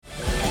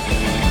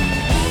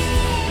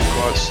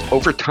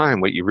Over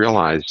time, what you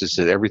realize is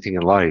that everything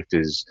in life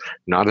is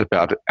not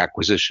about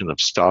acquisition of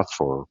stuff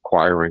or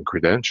acquiring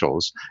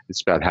credentials.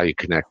 It's about how you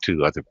connect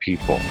to other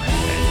people.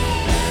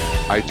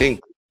 I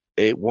think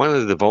one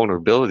of the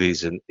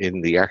vulnerabilities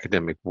in the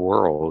academic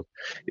world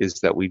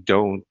is that we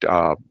don't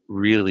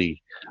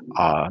really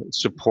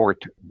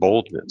support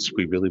boldness.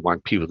 We really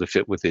want people to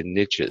fit within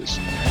niches.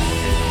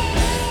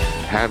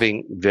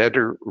 Having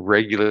better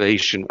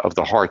regulation of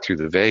the heart through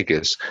the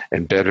vagus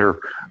and better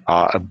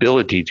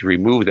ability to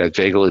remove that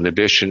vagal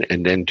inhibition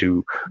and then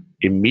to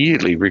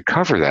immediately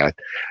recover that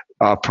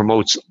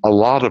promotes a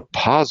lot of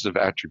positive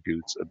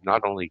attributes of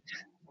not only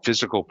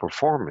physical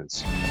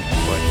performance,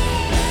 but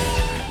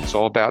it's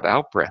all about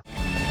out-breath.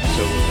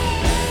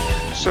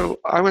 So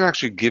I would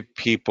actually give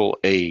people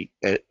a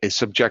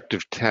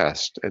subjective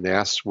test and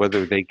ask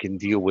whether they can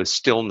deal with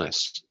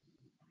stillness.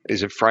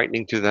 Is it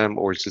frightening to them,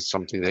 or is it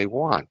something they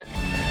want?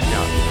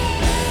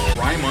 Now,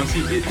 Ryan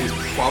Munsey is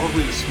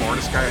probably the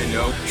smartest guy I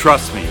know.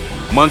 Trust me,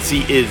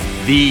 Munsey is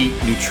the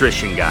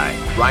nutrition guy.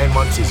 Ryan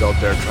Munsey's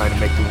out there trying to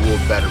make the world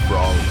better for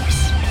all of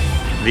us.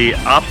 The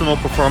Optimal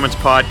Performance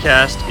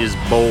Podcast is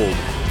bold,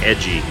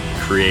 edgy,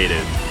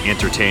 creative,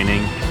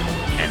 entertaining,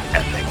 and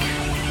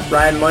epic.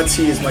 Ryan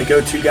Munsey is my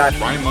go-to guy.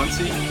 Ryan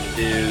Munsey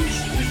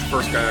he's the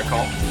first guy I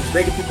call. He's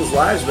making people's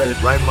lives better.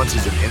 Ryan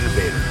Munsey's an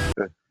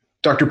innovator.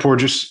 Dr.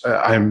 Porges,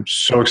 I'm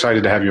so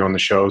excited to have you on the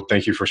show.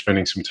 Thank you for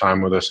spending some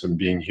time with us and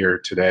being here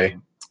today.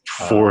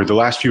 For the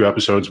last few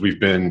episodes,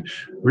 we've been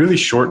really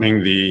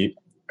shortening the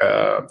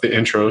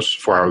intros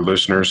for our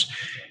listeners.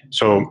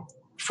 So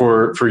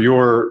for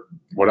your,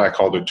 what I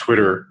call the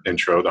Twitter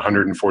intro, the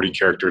 140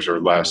 characters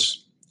or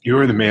less, you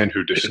are the man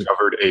who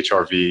discovered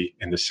HRV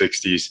in the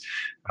 60s,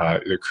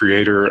 the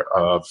creator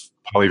of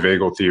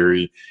polyvagal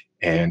theory,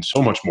 and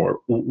so much more.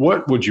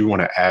 What would you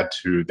want to add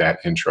to that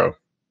intro?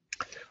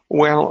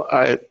 Well,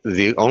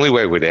 the only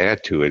way I would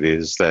add to it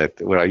is that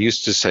what I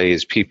used to say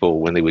is people,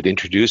 when they would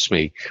introduce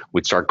me,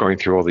 would start going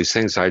through all these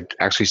things. I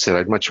actually said,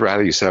 I'd much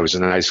rather you said I was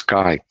a nice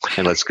guy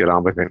and let's get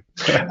on with it.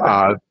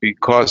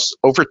 Because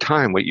over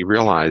time, what you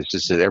realize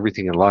is that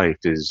everything in life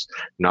is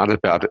not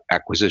about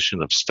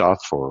acquisition of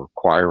stuff or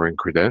acquiring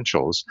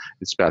credentials.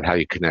 It's about how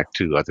you connect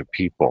to other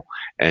people.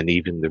 And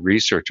even the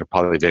research of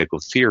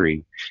polyvagal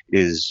theory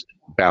is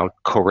about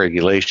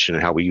co-regulation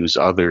and how we use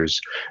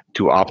others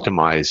to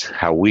optimize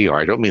how we are.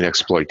 I don't mean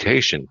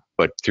exploitation,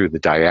 but through the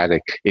dyadic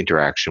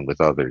interaction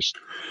with others.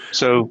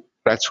 So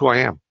that's who I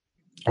am.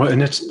 Well,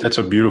 and that's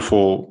a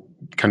beautiful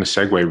kind of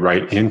segue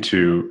right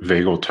into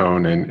vagal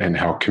tone and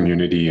how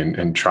community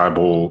and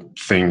tribal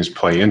things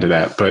play into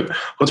that. But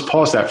let's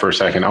pause that for a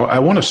second. I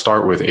want to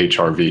start with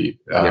HRV.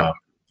 Yeah.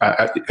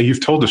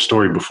 You've told the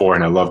story before,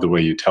 and I love the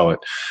way you tell it.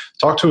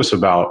 Talk to us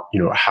about,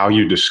 how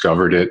you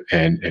discovered it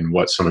and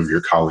what some of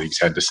your colleagues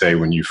had to say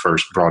when you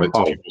first brought it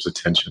to people's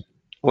attention.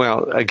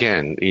 Well,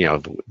 again,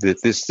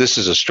 this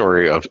is a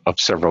story of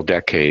several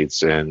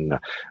decades, and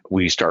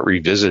we start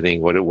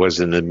revisiting what it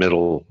was in the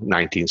middle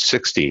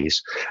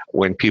 1960s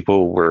when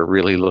people were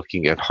really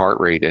looking at heart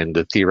rate, and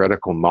the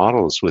theoretical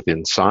models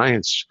within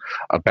science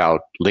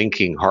about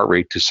linking heart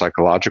rate to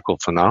psychological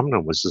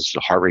phenomena was, does the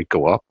heart rate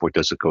go up or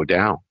does it go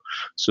down?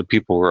 So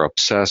people were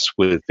obsessed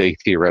with a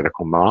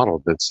theoretical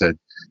model that said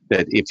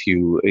that if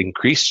you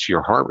increased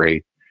your heart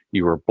rate,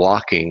 you were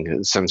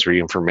blocking sensory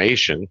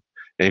information.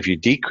 And if you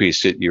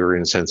decreased it, you were,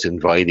 in a sense,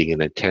 inviting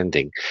and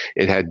attending.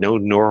 It had no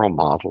neural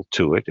model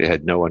to it. It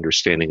had no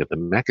understanding of the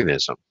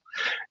mechanism.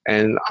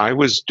 And I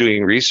was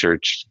doing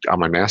research on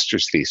my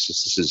master's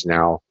thesis. This is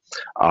now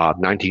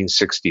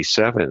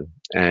 1967.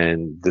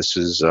 And this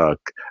is a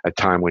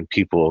time when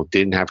people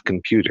didn't have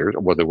computers.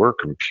 Well, there were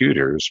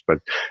computers, but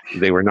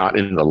they were not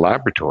in the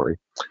laboratory.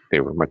 They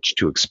were much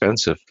too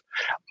expensive.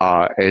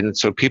 And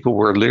so people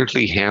were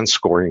literally hand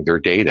scoring their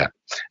data.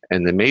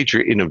 And the major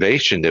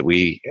innovation that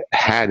we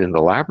had in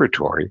the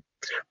laboratory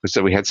was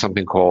that we had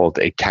something called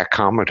a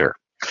tachometer.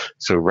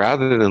 So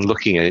rather than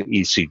looking at an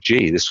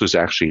ECG, this was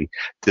actually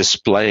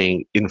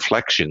displaying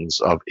inflections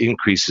of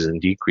increases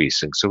and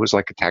decreasing. So it was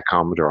like a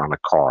tachometer on a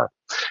car.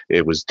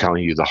 It was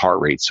telling you the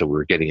heart rate. So we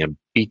were getting a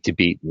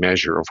beat-to-beat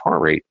measure of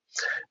heart rate.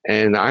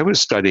 And I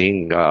was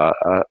studying,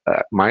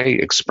 my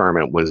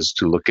experiment was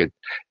to look at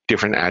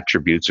different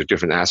attributes or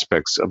different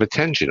aspects of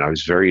attention. I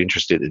was very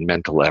interested in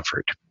mental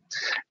effort.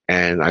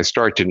 And I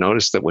started to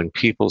notice that when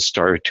people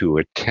started to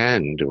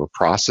attend or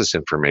process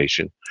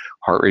information,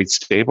 heart rate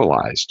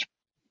stabilized.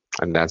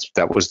 And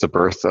that was the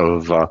birth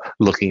of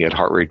looking at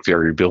heart rate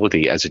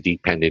variability as a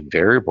dependent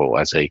variable,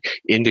 as a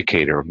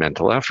indicator of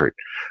mental effort.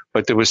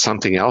 But there was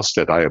something else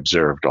that I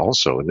observed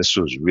also, and this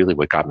was really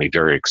what got me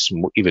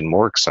even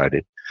more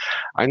excited.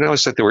 I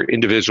noticed that there were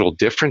individual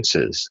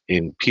differences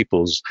in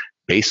people's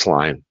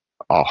baseline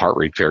heart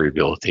rate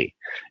variability.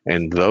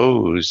 And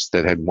those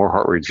that had more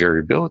heart rate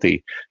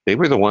variability, they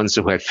were the ones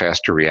who had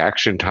faster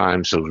reaction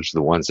times. Those were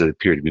the ones that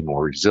appeared to be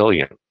more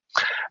resilient.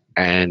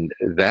 And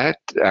that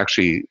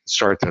actually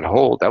started that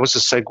whole, that was a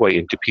segue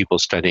into people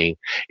studying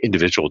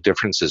individual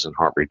differences in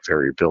heart rate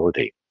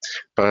variability.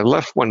 But I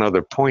left one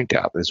other point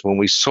out, is when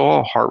we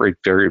saw heart rate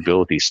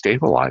variability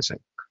stabilizing,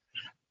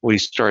 we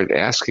started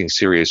asking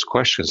serious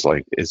questions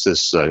like, is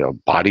this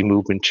body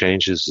movement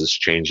changes? Is this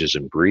changes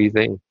in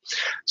breathing?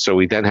 So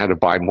we then had to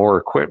buy more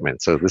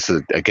equipment. So this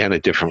is, again, a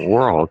different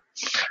world.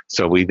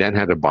 So we then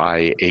had to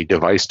buy a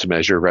device to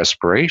measure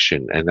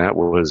respiration, and that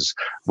was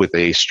with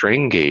a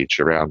strain gauge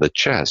around the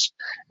chest.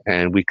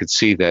 And we could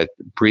see that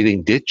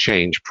breathing did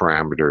change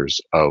parameters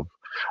of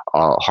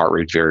heart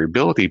rate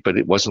variability, but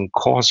it wasn't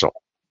causal.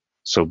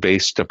 So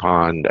based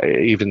upon,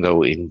 even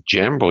though in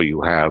general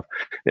you have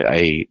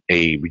a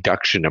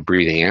reduction of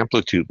breathing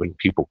amplitude when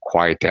people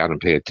quiet down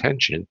and pay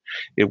attention,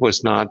 it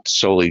was not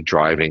solely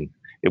driving,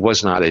 it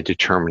was not a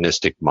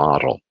deterministic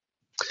model.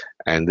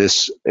 And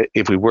this,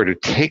 if we were to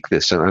take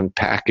this and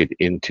unpack it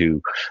into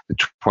the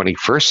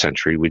 21st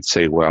century, we'd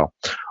say, well,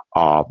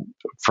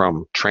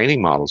 from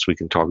training models, we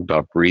can talk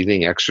about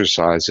breathing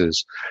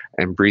exercises,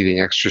 and breathing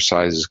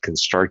exercises can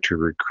start to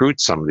recruit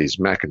some of these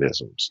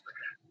mechanisms.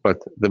 But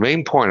the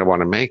main point I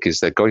want to make is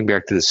that going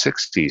back to the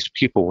 60s,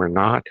 people were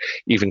not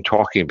even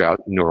talking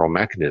about neural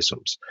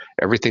mechanisms.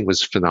 Everything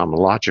was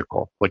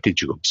phenomenological. What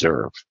did you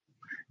observe?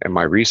 And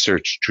my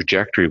research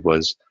trajectory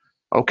was,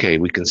 okay,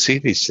 we can see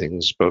these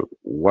things, but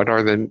what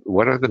are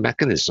the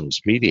mechanisms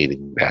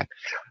mediating that?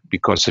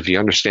 Because if you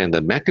understand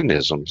the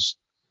mechanisms,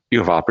 you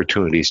have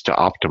opportunities to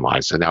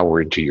optimize. And now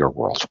we're into your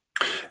world.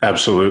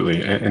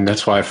 Absolutely. And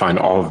that's why I find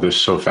all of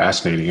this so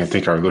fascinating. I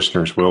think our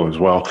listeners will as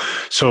well.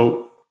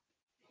 So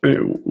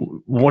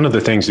one of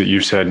the things that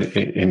you've said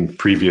in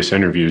previous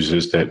interviews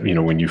is that,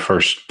 when you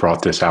first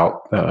brought this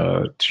out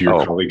to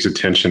your colleagues'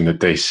 attention, that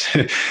they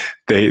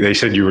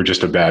said you were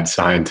just a bad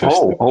scientist.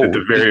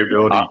 The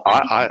variability.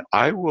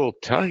 I will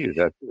tell you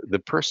that the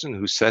person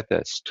who said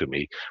this to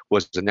me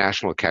was the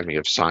National Academy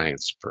of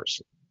Science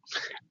person.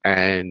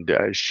 And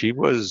she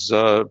was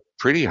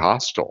pretty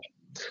hostile.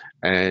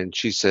 And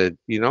she said,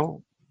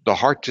 the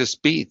heart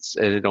just beats,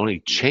 and it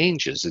only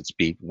changes its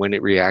beat when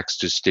it reacts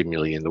to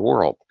stimuli in the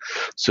world.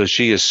 So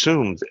she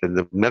assumed, and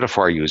the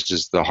metaphor I used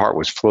is the heart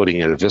was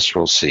floating in a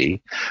visceral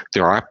sea.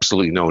 There are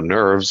absolutely no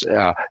nerves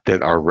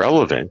that are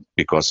relevant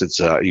because it's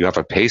you have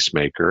a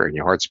pacemaker and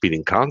your heart's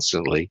beating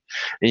constantly,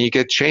 and you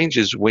get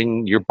changes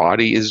when your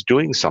body is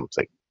doing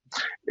something.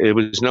 It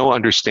was no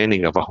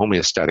understanding of a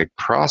homeostatic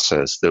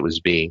process that was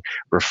being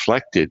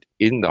reflected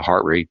in the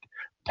heart rate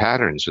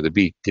patterns, or the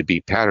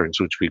beat-to-beat patterns,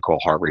 which we call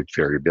heart rate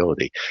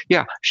variability.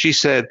 Yeah, she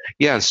said,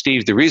 yeah,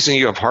 Steve, the reason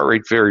you have heart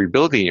rate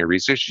variability in your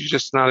research, you're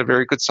just not a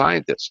very good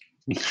scientist.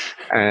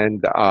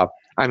 And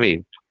I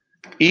mean,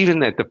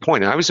 even at the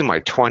point, I was in my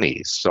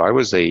 20s, so I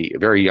was a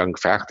very young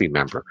faculty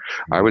member.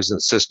 I was an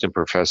assistant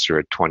professor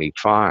at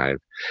 25.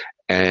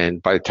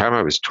 And by the time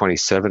I was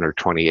 27 or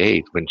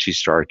 28, when she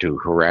started to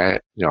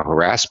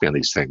harass me on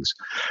these things,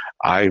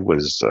 I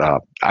was,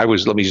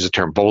 let me use the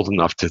term, bold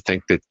enough to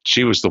think that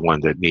she was the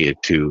one that needed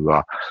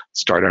to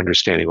start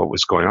understanding what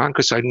was going on,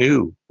 because I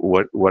knew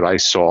what I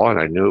saw, and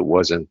I knew it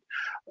wasn't,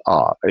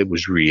 it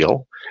was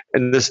real.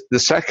 And the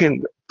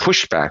second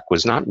pushback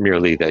was not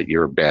merely that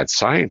you're a bad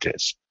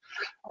scientist,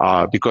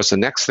 because the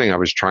next thing I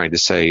was trying to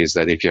say is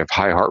that if you have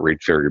high heart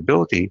rate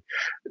variability,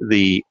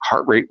 the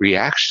heart rate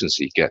reactions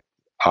you get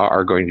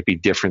are going to be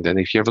different than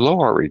if you have low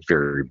heart rate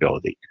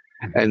variability.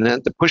 And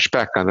then the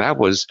pushback on that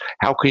was,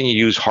 how can you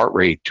use heart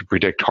rate to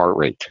predict heart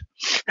rate?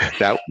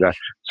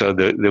 So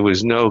there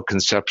was no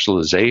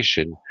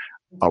conceptualization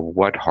of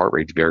what heart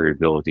rate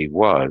variability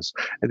was.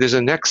 And there's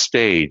a next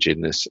stage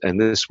in this,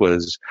 and this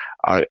was,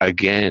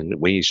 again,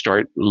 when you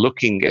start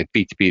looking at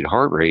beat-to-beat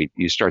heart rate,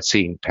 you start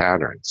seeing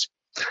patterns.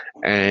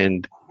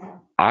 And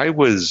I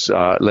was,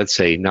 let's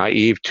say,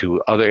 naive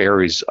to other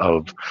areas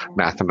of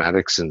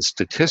mathematics and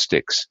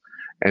statistics.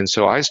 And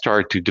so I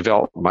started to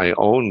develop my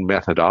own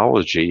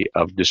methodology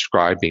of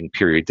describing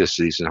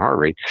periodicities in heart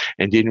rate,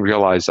 and didn't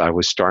realize I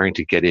was starting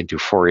to get into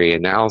Fourier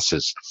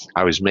analysis.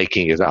 I was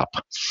making it up.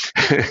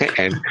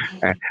 and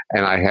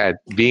I had,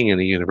 being in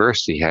the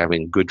university,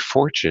 having good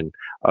fortune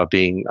of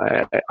being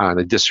on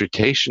a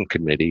dissertation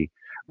committee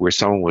where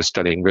someone was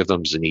studying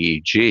rhythms in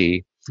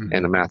EEG,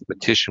 and a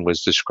mathematician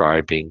was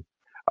describing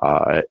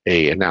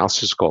a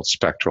analysis called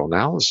spectral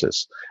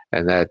analysis.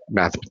 And that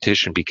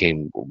mathematician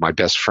became my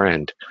best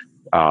friend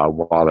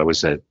while I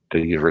was at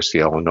the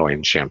University of Illinois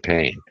in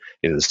Champaign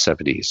in the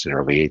 70s and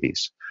early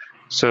 80s.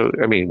 So,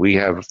 I mean, we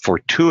have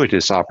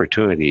fortuitous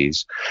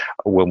opportunities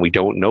when we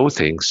don't know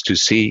things to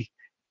see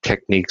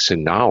techniques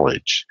and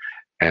knowledge.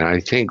 And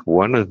I think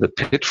one of the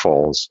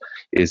pitfalls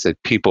is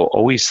that people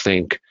always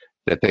think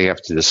that they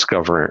have to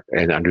discover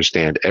and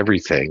understand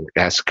everything.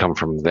 It has to come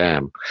from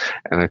them.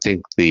 And I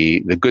think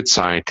the good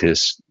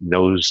scientist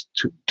knows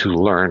to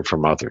learn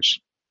from others.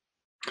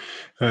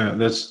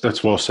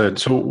 That's well said.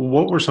 So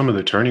what were some of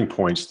the turning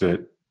points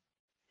that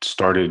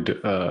started,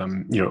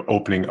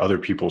 opening other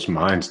people's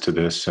minds to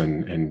this,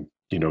 and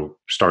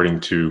starting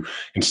to,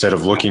 instead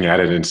of looking at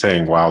it and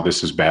saying, wow,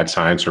 this is bad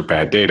science or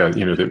bad data,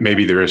 that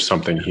maybe there is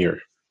something here?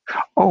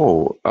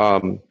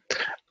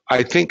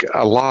 I think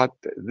a lot,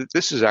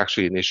 this is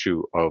actually an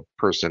issue of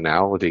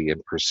personality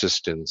and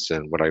persistence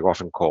and what I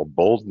often call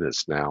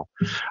boldness now.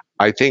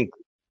 I think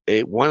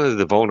one of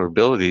the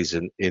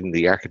vulnerabilities in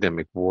the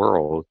academic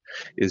world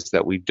is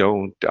that we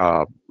don't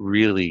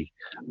really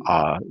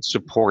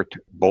support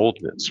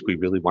boldness. We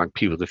really want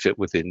people to fit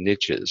within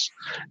niches.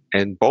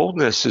 And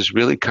boldness is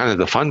really kind of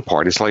the fun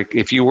part. It's like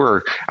if you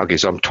were, okay,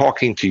 so I'm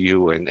talking to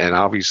you, and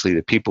obviously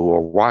the people who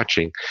are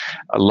watching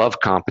love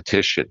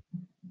competition.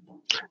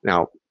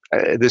 Now,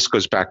 this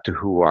goes back to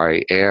who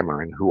I am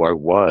and who I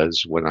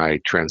was when I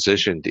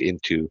transitioned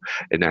into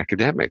an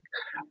academic.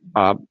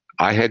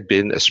 I had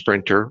been a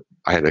sprinter.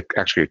 I had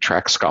actually a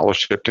track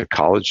scholarship to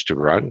college to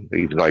run,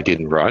 even though I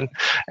didn't run.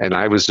 And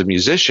I was a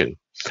musician.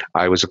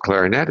 I was a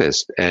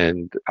clarinetist,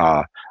 and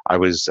I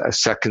was a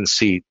second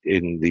seat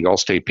in the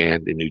All-State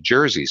Band in New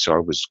Jersey, so I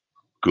was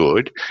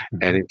good.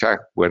 And in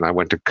fact, when I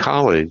went to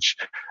college,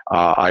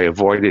 I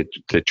avoided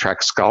the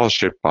track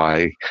scholarship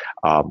by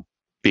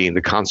being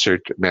the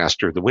concert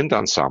master of the wind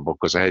ensemble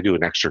because I had to do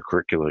an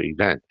extracurricular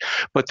event.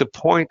 But the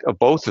point of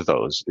both of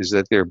those is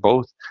that they're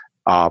both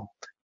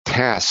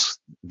tasks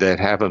that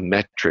have a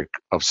metric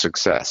of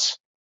success.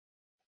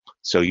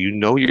 So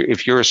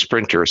if you're a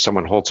sprinter,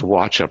 someone holds a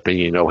watch up and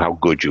you know how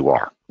good you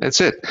are.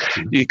 That's it.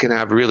 You can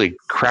have really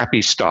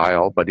crappy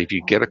style, but if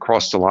you get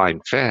across the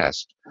line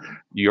fast,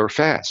 you're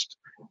fast.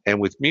 And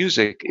with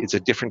music, it's a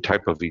different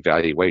type of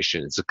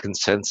evaluation. It's a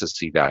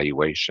consensus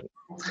evaluation.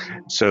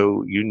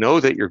 So you know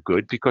that you're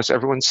good because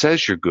everyone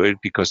says you're good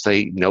because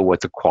they know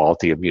what the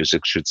quality of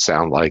music should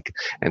sound like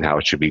and how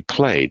it should be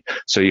played.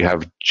 So you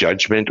have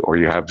judgment or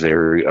you have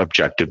very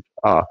objective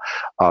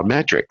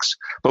metrics.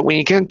 But when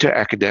you get into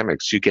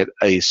academics, you get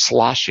a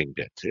sloshing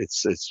bit.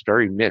 It's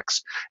very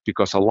mixed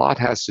because a lot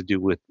has to do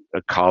with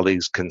a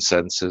colleague's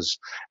consensus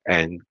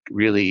and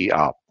really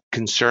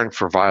concern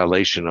for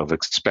violation of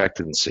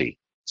expectancy.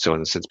 So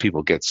in a sense,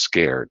 people get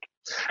scared.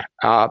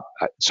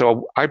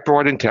 So I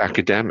brought into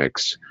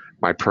academics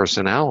my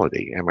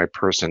personality, and my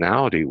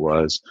personality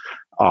was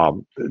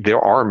there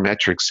are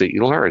metrics that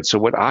you learn. So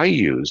what I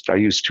used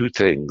two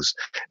things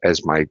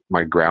as my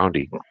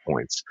grounding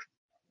points.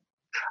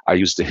 I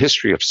used the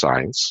history of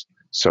science.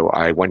 So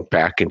I went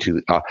back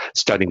into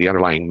studying the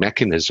underlying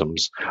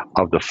mechanisms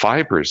of the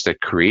fibers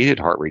that created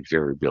heart rate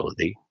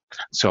variability.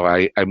 So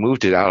I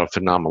moved it out of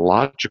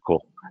phenomenological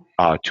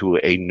to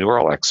a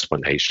neural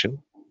explanation.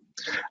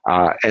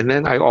 And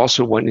then I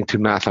also went into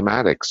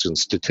mathematics and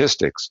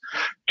statistics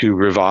to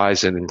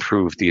revise and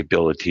improve the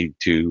ability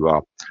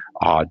to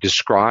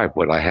describe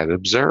what I had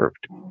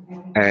observed.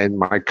 And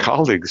my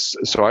colleagues,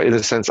 so in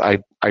a sense, I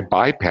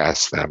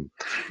bypassed them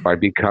by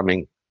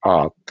becoming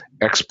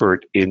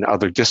expert in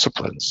other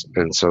disciplines.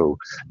 And so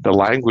the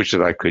language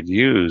that I could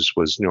use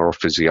was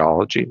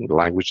neurophysiology, and the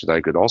language that I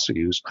could also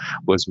use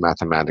was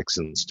mathematics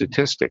and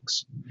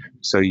statistics.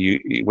 So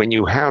when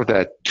you have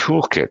that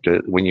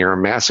toolkit, when you're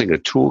amassing a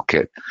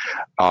toolkit,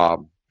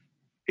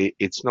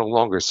 it's no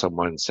longer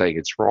someone saying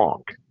it's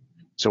wrong.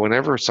 So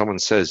whenever someone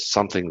says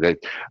something that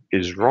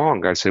is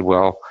wrong, I say,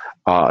 well,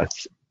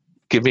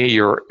 give me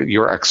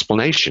your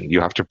explanation.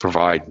 You have to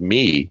provide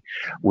me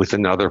with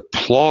another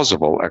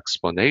plausible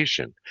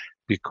explanation,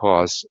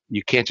 because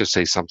you can't just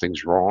say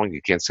something's wrong.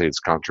 You can't say it's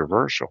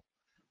controversial.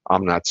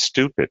 I'm not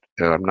stupid,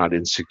 and I'm not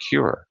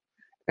insecure.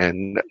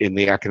 And in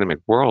the academic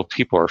world,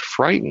 people are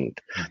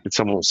frightened that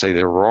someone will say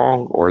they're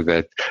wrong or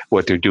that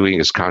what they're doing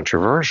is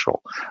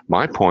controversial.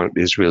 My point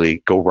is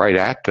really go right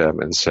at them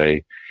and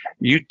say,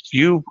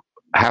 you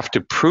have to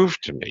prove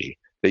to me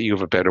that you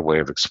have a better way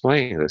of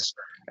explaining this.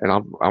 And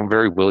I'm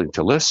very willing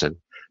to listen,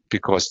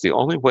 because the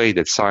only way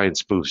that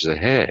science moves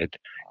ahead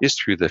is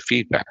through the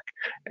feedback.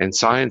 And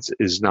science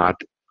is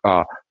not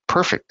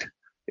perfect.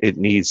 It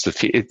needs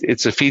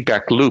it's a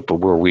feedback loop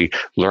where we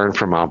learn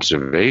from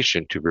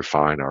observation to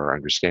refine our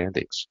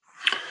understandings.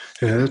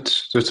 Yeah,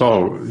 that's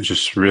all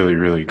just really,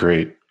 really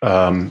great.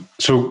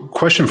 So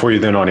question for you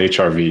then on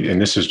HRV,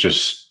 and this is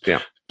just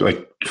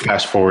like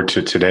fast forward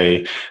to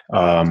today.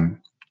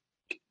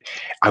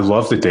 I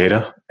love the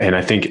data, and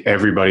I think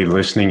everybody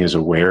listening is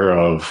aware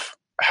of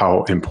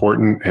how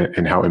important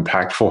and how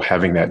impactful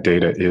having that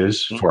data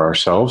is for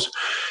ourselves.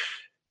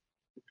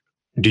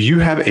 Do you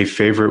have a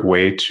favorite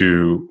way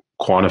to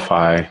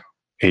quantify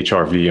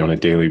HRV on a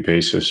daily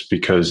basis?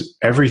 Because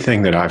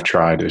everything that I've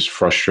tried is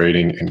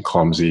frustrating and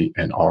clumsy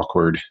and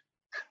awkward.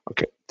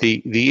 Okay.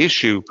 The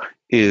issue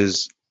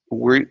is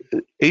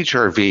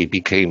HRV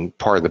became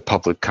part of the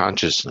public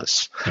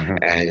consciousness.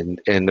 And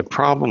the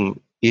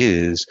problem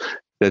is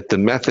that the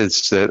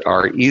methods that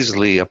are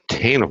easily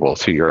obtainable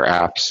through your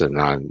apps and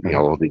on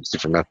all these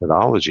different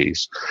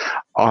methodologies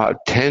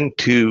tend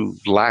to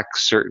lack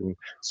certain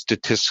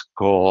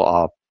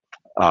statistical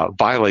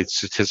violate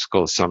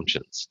statistical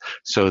assumptions.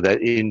 So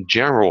that in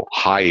general,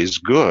 high is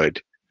good,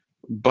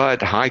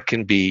 but high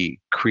can be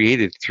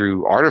created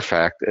through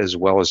artifact as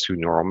well as through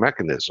neural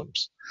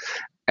mechanisms.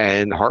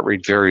 And heart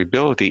rate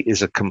variability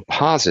is a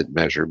composite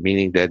measure,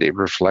 meaning that it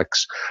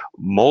reflects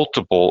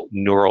multiple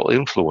neural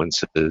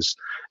influences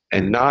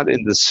and not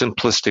in the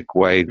simplistic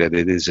way that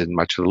it is in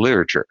much of the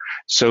literature.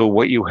 So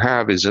what you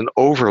have is an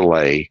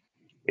overlay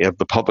of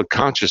the public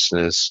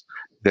consciousness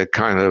that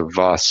kind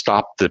of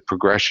stopped the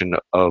progression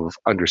of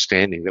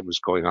understanding that was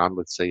going on,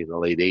 let's say, in the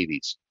late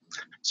 80s.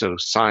 So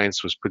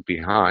science was put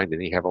behind,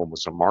 and you have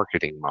almost a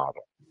marketing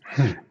model.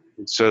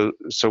 So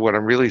what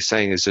I'm really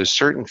saying is there's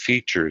certain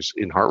features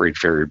in heart rate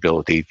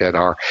variability that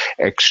are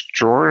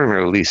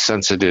extraordinarily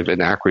sensitive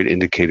and accurate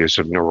indicators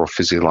of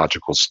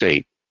neurophysiological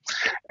state.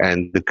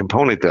 And the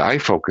component that I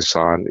focus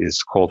on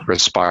is called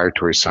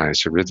respiratory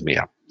sinus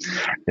arrhythmia.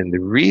 And the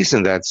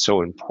reason that's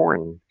so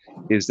important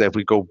is that if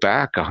we go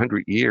back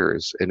 100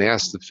 years and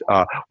ask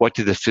how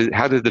did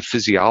the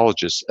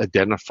physiologists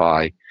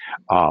identify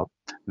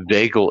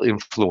vagal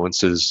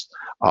influences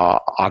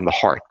on the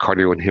heart,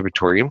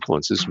 cardioinhibitory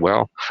influences?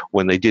 Well,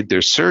 when they did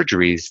their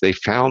surgeries, they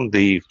found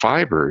the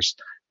fibers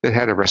that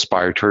had a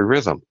respiratory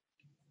rhythm.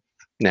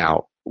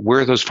 Now,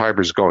 where are those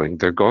fibers going?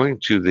 They're going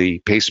to the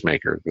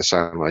pacemaker, the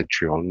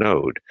sinoatrial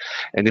node.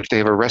 And if they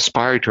have a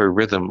respiratory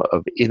rhythm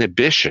of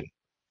inhibition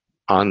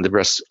on the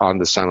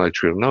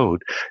sinoatrial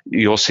node,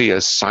 you'll see a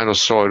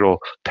sinusoidal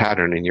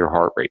pattern in your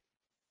heart rate.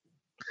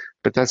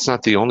 But that's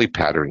not the only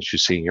patterns you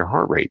see in your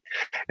heart rate.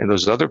 And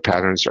those other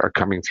patterns are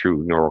coming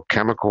through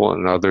neurochemical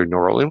and other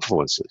neural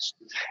influences.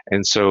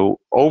 And so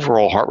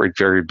overall heart rate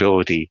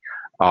variability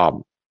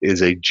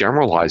is a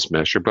generalized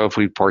measure, but if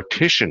we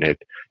partition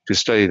it to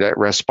study that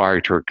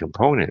respiratory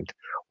component,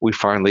 we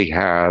finally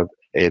have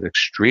an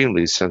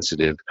extremely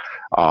sensitive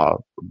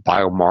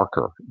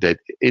biomarker that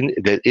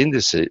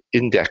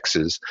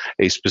indexes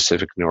a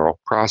specific neural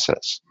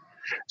process.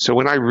 So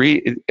when I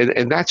read,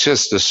 and that's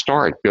just the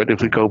start, but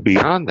if we go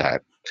beyond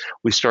that,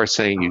 we start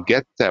saying you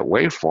get that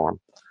waveform,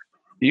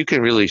 you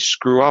can really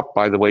screw up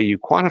by the way you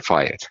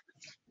quantify it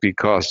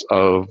because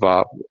of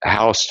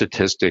how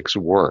statistics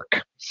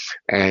work.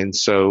 And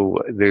so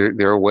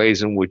there are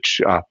ways in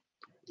which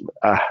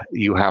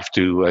you have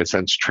to, in a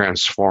sense,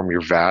 transform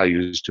your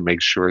values to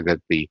make sure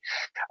that the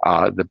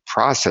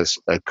process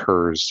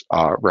occurs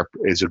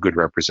is a good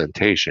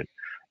representation.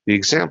 The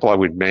example I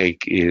would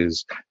make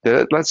is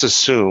that let's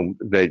assume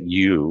that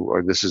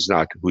or this is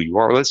not who you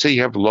are, let's say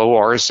you have low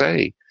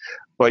RSA,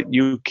 but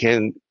you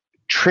can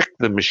trick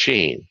the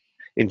machine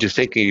into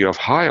thinking you have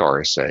high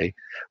RSA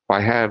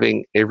by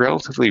having a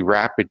relatively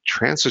rapid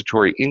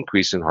transitory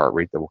increase in heart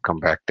rate that will come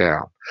back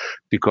down,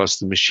 because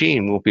the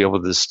machine won't be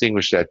able to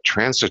distinguish that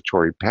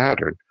transitory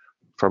pattern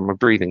from a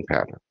breathing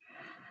pattern.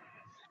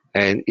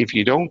 And if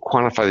you don't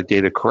quantify the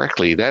data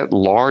correctly, that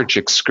large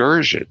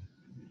excursion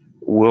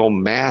will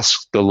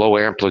mask the low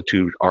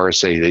amplitude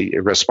RSA, the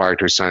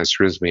respiratory sinus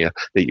arrhythmia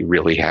that you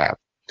really have.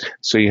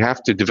 So you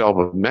have to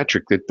develop a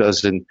metric that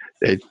doesn't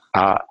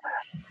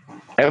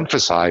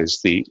emphasize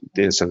in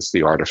a sense,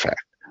 the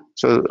artifact.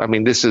 So, I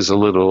mean, this is a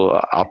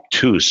little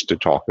obtuse to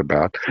talk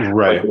about.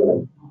 Right.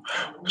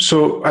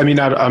 So, I mean,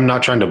 I'm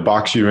not trying to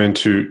box you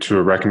into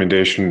a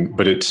recommendation,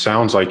 but it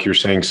sounds like you're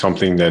saying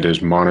something that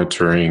is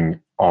monitoring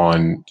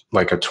on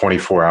like a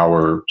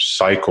 24-hour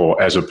cycle,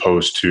 as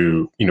opposed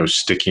to,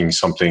 sticking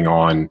something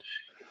on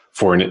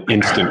for an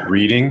instant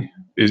reading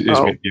is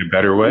maybe a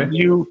better way.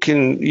 You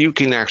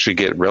can actually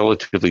get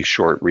relatively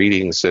short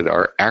readings that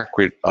are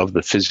accurate of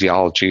the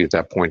physiology at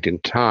that point in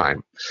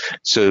time.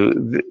 So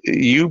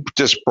you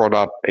just brought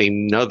up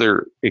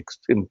another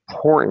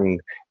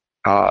important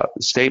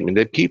statement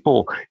that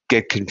people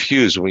get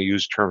confused when we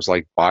use terms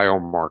like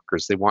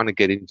biomarkers. They want to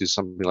get into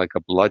something like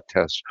a blood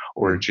test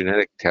or a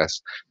genetic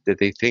test that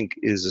they think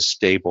is a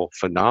stable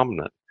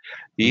phenomenon.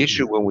 The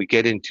issue when we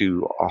get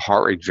into a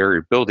heart rate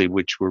variability,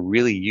 which we're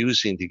really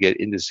using to get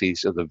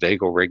indices of the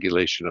vagal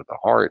regulation of the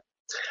heart,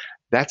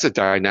 that's a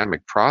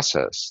dynamic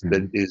process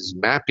that is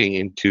mapping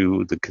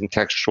into the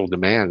contextual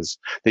demands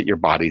that your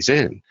body's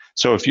in.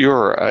 So if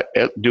you're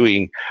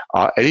doing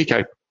any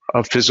type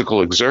of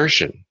physical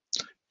exertion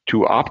to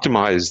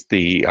optimize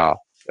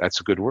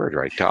that's a good word,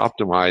 right? To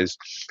optimize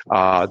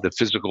the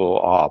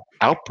physical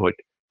output,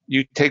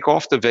 you take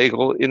off the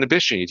vagal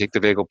inhibition, you take the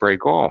vagal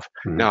brake off.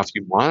 Now, if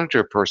you monitor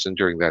a person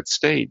during that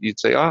state, you'd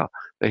say,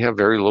 they have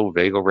very low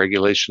vagal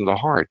regulation of the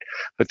heart.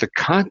 But the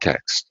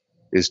context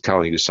is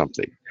telling you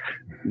something.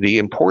 The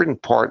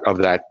important part of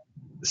that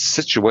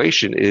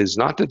situation is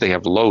not that they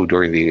have low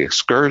during the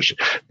excursion,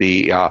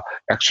 the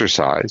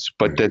exercise,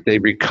 but that they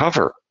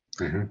recover.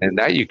 And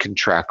that you can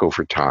track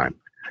over time.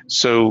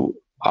 So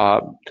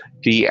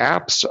the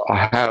apps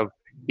have,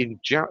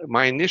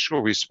 my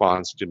initial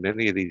response to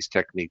many of these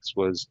techniques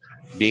was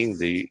being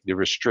the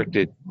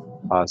restricted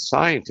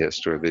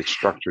scientist or the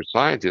structured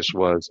scientist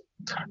was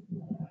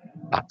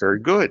not very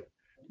good.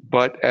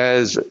 But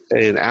as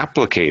an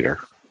applicator,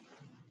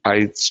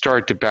 I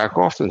started to back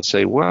off and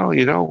say, well,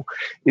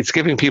 it's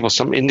giving people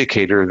some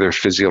indicator of their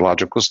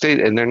physiological state,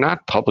 and they're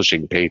not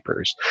publishing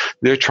papers.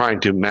 They're trying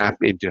to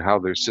map into how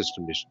their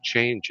system is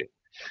changing.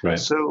 Right.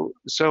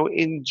 So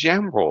in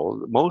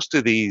general, most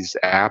of these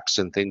apps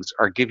and things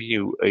are giving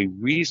you a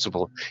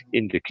reasonable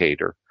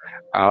indicator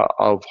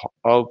of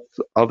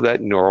that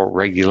neural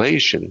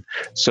regulation.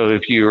 So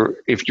if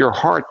your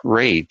heart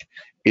rate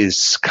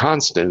is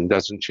constant and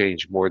doesn't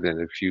change more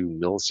than a few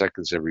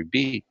milliseconds every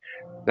beat,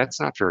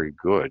 that's not very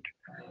good.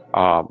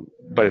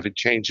 But if it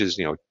changes,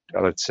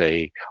 let's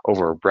say,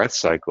 over a breath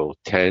cycle,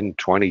 10,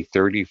 20,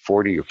 30,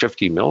 40, or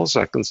 50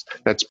 milliseconds,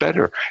 that's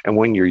better. And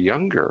when you're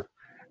younger,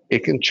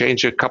 it can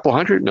change a couple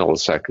hundred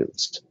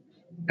milliseconds.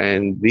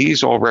 And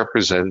these all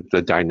represent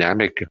the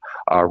dynamic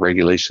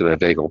regulation of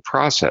the vagal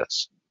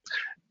process.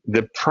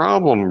 The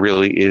problem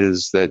really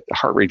is that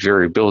heart rate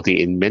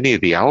variability in many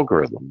of the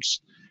algorithms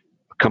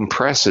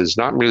compresses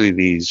not really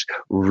these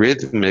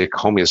rhythmic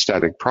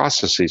homeostatic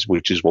processes,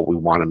 which is what we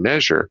want to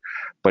measure,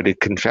 but it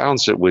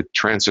confounds it with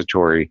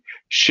transitory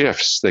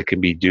shifts that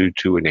can be due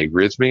to an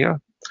arrhythmia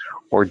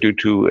or due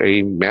to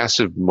a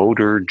massive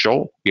motor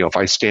jolt. If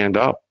I stand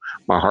up,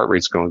 my heart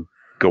rate's going to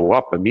go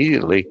up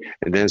immediately,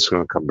 and then it's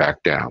going to come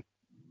back down.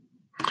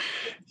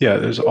 Yeah,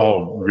 those are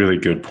all really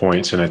good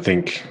points, and I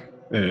think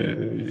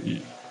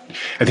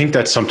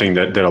that's something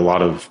that a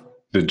lot of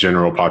the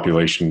general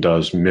population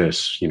does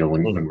miss,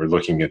 when we're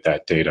looking at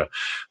that data.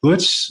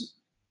 Let's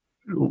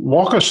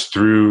walk us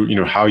through,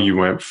 how you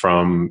went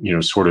from,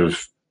 sort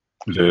of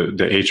the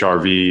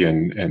HRV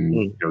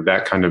and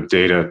that kind of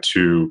data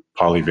to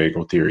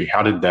polyvagal theory.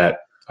 How did that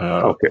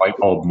light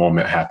bulb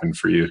moment happen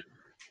for you?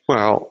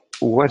 Well,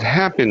 what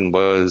happened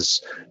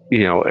was,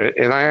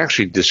 and I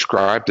actually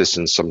described this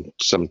in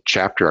some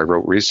chapter I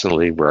wrote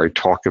recently where I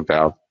talk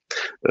about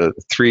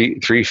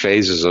three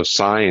phases of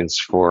science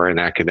for an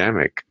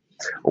academic.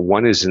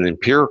 One is an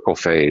empirical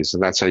phase,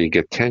 and that's how you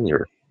get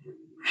tenure.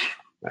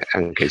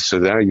 Okay, so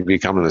now you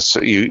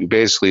you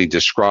basically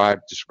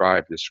describe.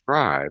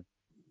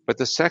 But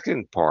the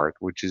second part,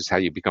 which is how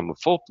you become a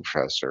full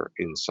professor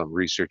in some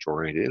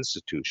research-oriented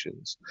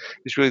institutions,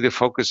 is really to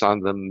focus on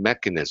the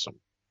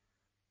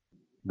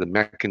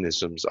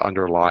mechanisms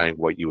underlying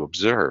what you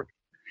observe.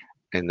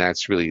 And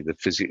that's really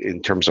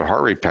in terms of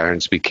heart rate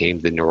patterns, became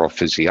the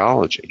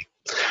neurophysiology.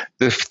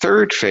 The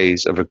third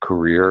phase of a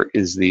career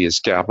is the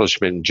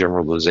establishment and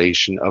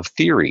generalization of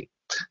theory.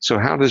 So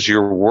how does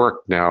your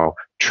work now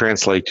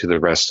translate to the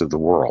rest of the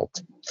world?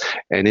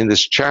 And in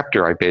this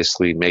chapter, I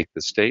basically make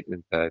the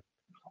statement that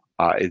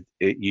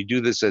you do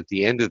this at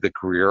the end of the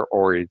career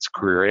or it's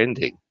career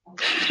ending.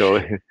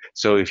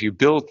 So if you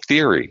build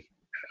theory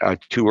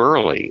too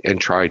early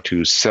and try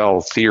to sell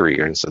theory,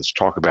 for instance,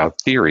 talk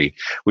about theory,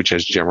 which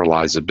has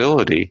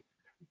generalizability,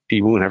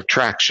 you won't have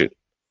traction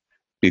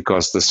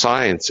because the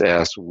science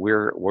asks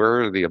where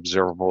are the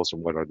observables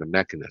and what are the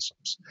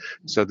mechanisms.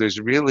 So there's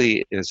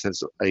really, in a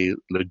sense, a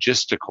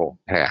logistical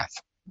path.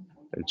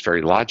 It's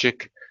very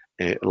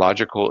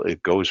logical.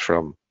 It goes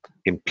from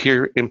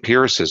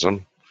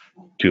empiricism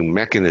to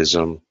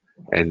mechanism,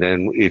 and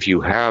then if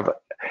you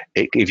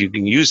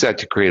can use that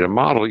to create a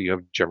model, you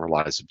have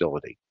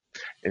generalizability.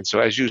 And so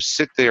as you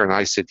sit there and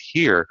I sit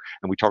here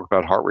and we talk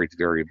about heart rate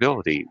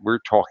variability, we're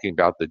talking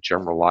about the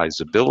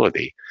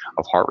generalizability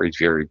of heart rate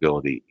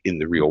variability in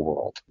the real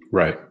world.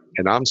 Right.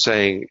 And I'm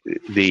saying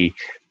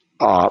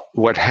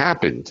what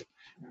happened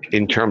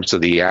in terms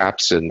of the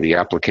apps and the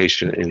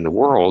application in the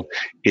world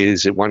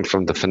is it went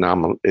from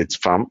it's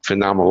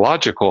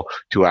phenomenological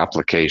to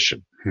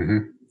application.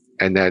 Mm-hmm.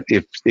 And that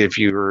if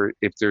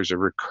there's a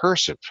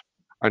recursive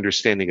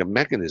understanding of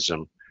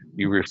mechanism,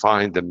 you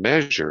refine the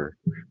measure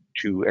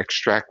to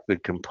extract the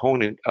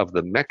component of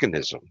the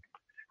mechanism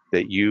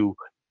that you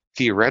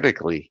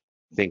theoretically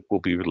think will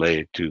be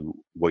related to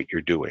what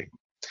you're doing.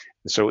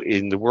 So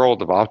in the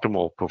world of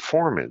optimal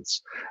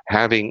performance,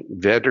 having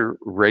better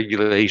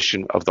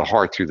regulation of the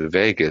heart through the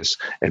vagus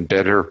and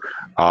better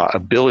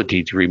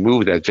ability to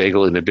remove that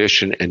vagal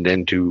inhibition and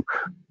then to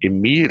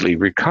immediately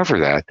recover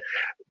that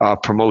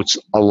promotes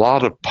a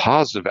lot of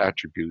positive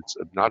attributes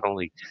of not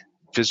only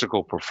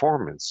physical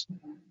performance,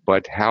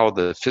 but how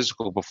the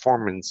physical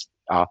performance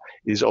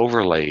is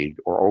overlaid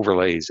or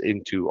overlays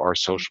into our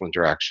social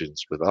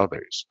interactions with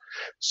others.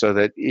 So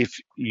that if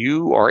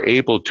you are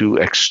able to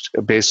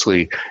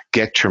basically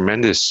get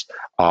tremendous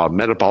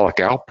metabolic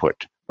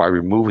output by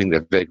removing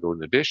the vagal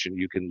inhibition,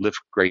 you can lift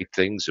great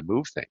things and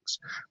move things.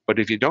 But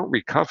if you don't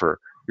recover,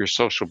 your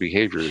social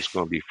behavior is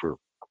going to be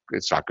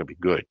it's not going to be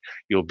good.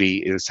 You'll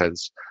be, in a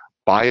sense,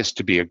 biased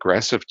to be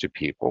aggressive to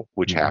people,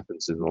 which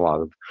happens in a lot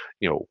of,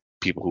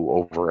 people who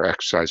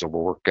over-exercise,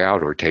 over-work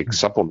out, or take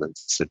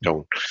supplements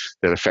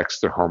that affects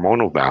their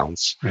hormonal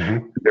balance.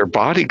 Mm-hmm. Their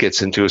body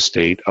gets into a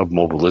state of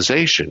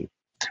mobilization,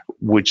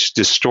 which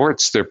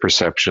distorts their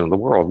perception of the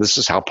world. This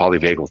is how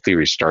polyvagal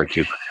theories start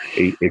to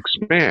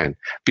expand,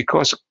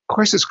 because, of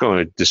course, it's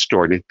going to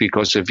distort it,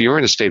 because if you're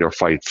in a state of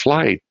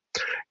fight-flight,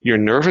 your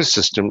nervous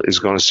system is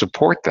going to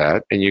support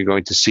that, and you're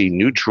going to see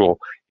neutral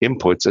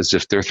inputs as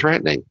if they're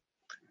threatening.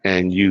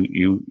 And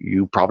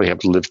you probably have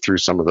to live through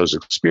some of those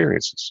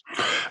experiences.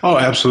 Oh,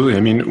 absolutely.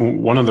 I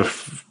mean, one of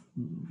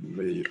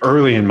the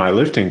early in my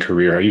lifting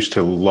career, I used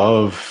to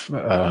love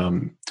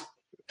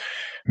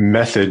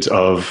methods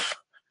of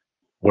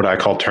what I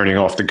call turning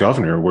off the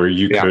governor, where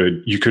you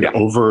could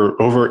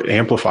over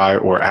amplify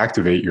or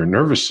activate your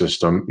nervous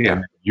system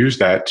and use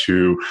that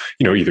to,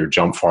 either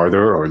jump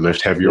farther or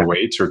lift heavier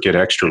weights or get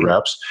extra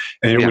reps.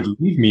 And it would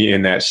leave me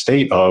in that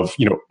state of,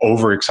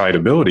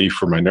 overexcitability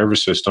for my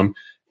nervous system.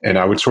 and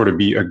I would sort of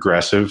be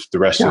aggressive the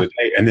rest of the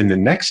day. And then the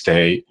next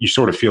day, you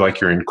sort of feel like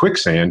you're in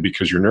quicksand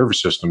because your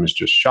nervous system is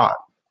just shot.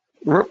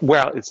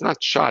 Well, it's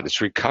not shot,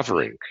 it's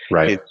recovering.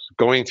 Right. It's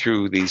going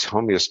through these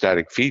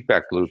homeostatic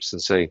feedback loops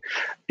and saying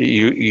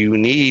you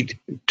need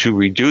to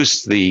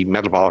reduce the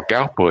metabolic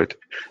output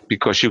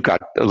because you've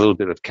got a little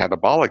bit of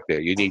catabolic there.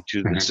 You need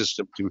the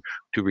system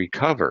to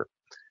recover.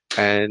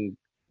 And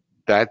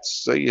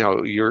that's,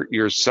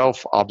 your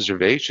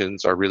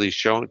self-observations are really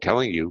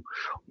telling you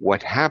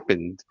what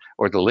happened,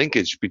 or the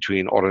linkage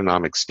between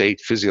autonomic state,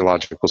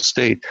 physiological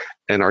state,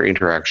 and our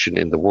interaction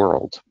in the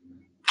world.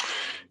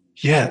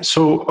 Yeah.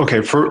 So,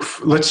 okay,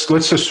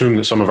 let's assume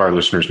that some of our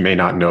listeners may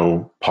not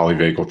know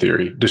polyvagal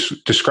theory.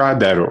 Describe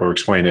that or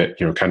explain it,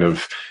 kind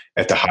of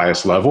at the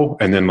highest level,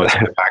 and then let's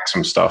unpack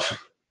some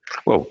stuff.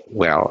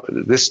 Well,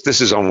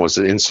 this is almost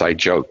an inside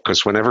joke,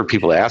 because whenever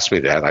people ask me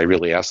that, I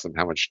really ask them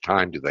how much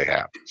time do they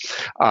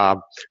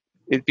have.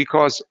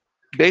 Because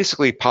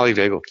basically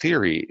polyvagal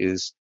theory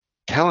is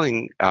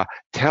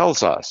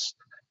tells us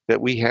that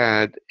we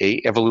had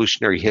a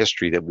evolutionary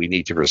history that we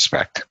need to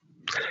respect.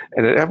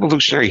 And that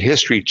evolutionary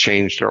history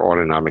changed our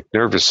autonomic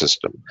nervous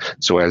system.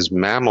 So as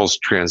mammals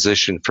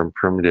transitioned from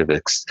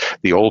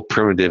the old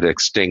primitive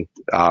extinct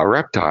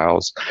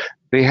reptiles,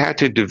 they had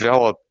to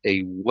develop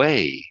a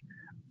way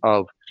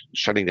of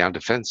shutting down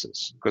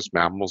defenses, because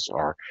mammals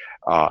are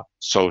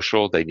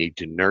social. They need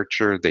to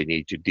nurture. They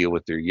need to deal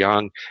with their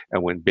young.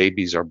 And when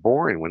babies are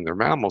born, when they're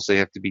mammals, they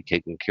have to be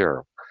taken care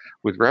of.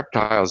 With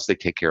reptiles, they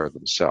take care of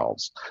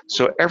themselves.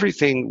 So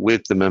everything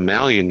with the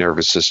mammalian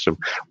nervous system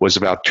was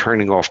about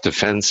turning off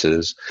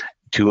defenses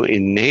to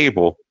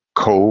enable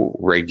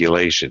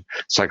co-regulation.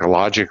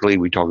 Psychologically,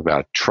 we talk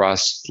about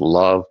trust,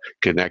 love,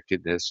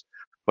 connectedness,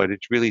 but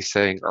it's really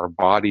saying our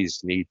bodies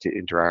need to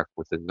interact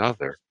with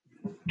another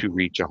to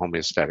reach a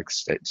homeostatic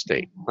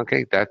state.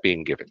 Okay, that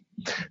being given.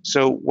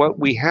 So what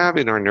we have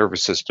in our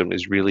nervous system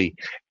is really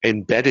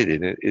embedded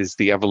in it is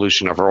the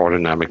evolution of our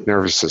autonomic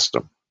nervous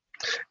system.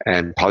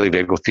 And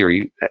polyvagal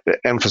theory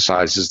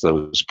emphasizes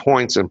those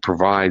points and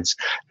provides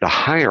the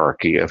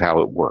hierarchy of how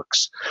it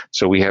works.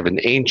 So we have an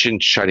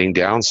ancient shutting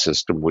down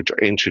system, which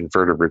ancient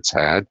vertebrates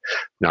had.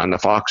 Not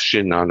enough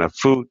oxygen, not enough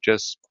food,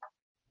 just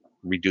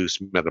reduce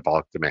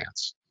metabolic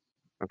demands.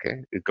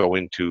 Okay, it go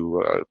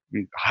into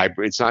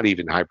hybrid. It's not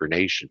even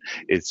hibernation.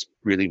 It's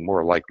really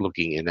more like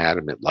looking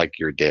inanimate, like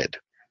you're dead,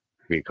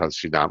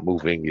 because you're not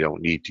moving. You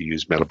don't need to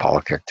use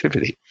metabolic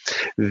activity.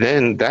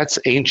 Then that's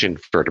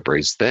ancient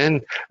vertebrates. Then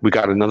we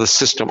got another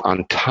system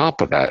on top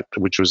of that,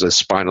 which was a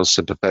spinal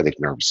sympathetic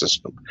nervous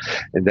system,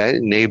 and that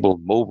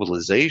enabled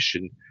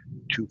mobilization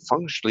to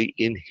functionally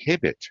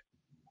inhibit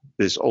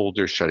this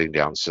older shutting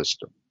down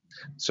system.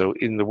 So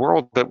in the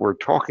world that we're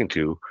talking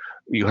to,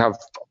 you have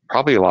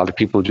probably a lot of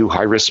people who do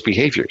high-risk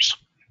behaviors.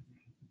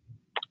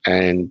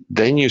 And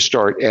then you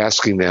start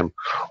asking them,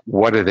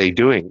 what are they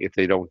doing if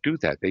they don't do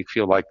that? They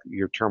feel like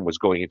your term was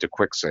going into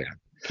quicksand.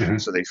 Mm-hmm.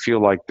 So they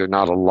feel like they're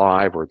not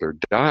alive or they're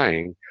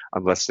dying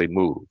unless they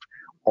move.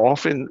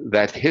 Often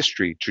that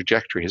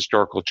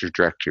historical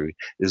trajectory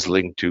is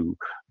linked to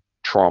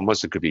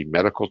traumas. It could be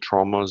medical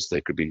traumas.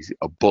 They could be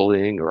a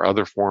bullying or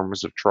other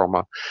forms of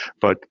trauma.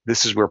 But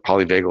this is where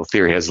polyvagal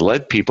theory has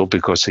led people,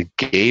 because it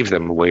gave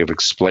them a way of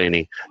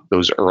explaining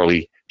those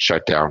early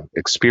shutdown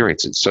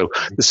experiences. So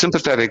the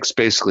sympathetics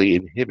basically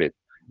inhibit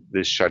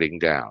this shutting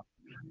down.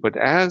 But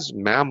as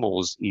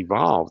mammals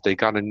evolved, they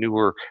got a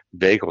newer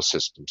vagal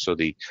system. So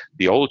the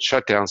old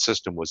shutdown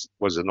system was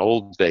an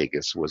old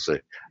vagus,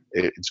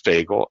 it's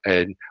vagal,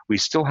 and we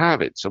still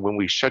have it. So when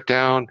we shut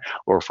down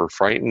or if we're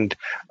frightened,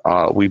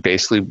 we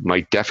basically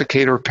might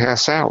defecate or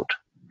pass out.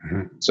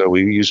 Mm-hmm. So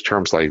we use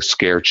terms like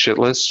scared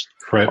shitless,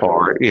 right.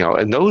 Or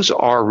and those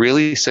are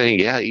really saying,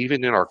 yeah,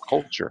 even in our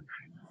culture,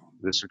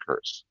 this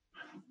occurs.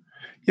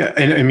 Yeah,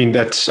 and I mean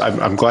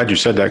I'm glad you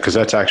said that, because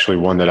that's actually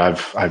one that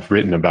I've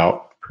written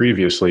about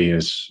previously,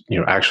 is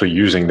actually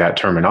using that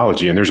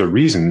terminology, and there's a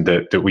reason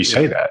that we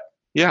say that.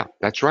 Yeah,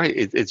 that's right.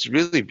 It's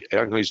really,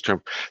 I'm going to use the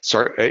term.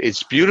 Sorry,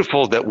 it's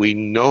beautiful that we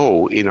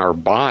know in our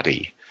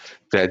body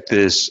that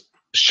this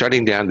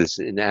shutting down, this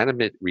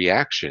inanimate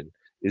reaction,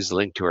 is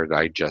linked to our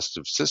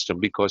digestive system,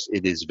 because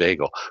it is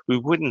vagal. We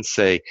wouldn't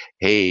say,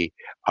 "Hey,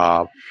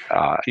 I'm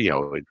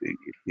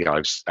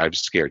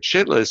scared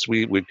shitless."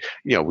 We would,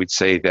 we'd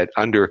say that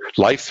under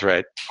life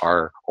threat,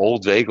 our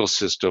old vagal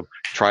system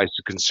tries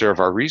to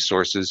conserve our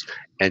resources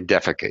and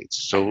defecates.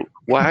 So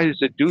why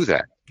does it do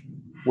that?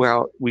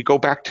 Well, we go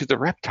back to the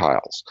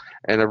reptiles,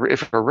 and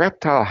if a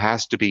reptile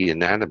has to be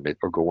inanimate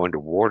or go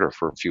underwater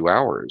for a few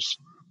hours,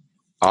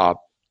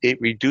 it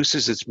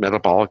reduces its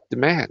metabolic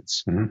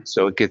demands. Mm-hmm.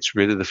 So it gets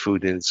rid of the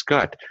food in its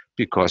gut,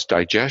 because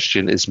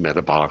digestion is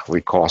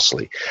metabolically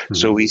costly. Mm-hmm.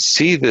 So we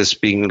see this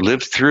being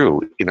lived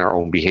through in our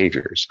own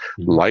behaviors.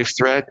 Mm-hmm. Life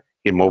threat,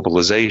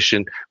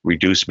 immobilization,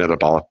 reduced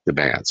metabolic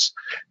demands.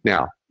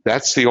 Now,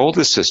 that's the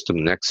oldest system.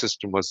 The next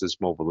system was this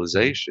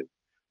mobilization.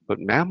 But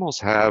mammals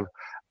have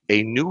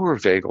a newer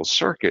vagal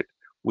circuit,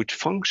 which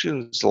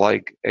functions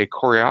like a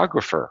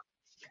choreographer.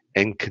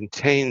 and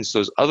contains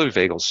those other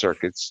vagal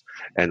circuits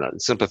and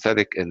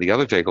sympathetic and the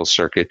other vagal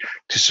circuit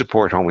to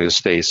support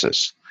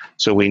homeostasis.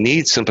 So we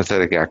need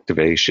sympathetic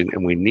activation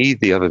and we need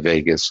the other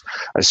vagus,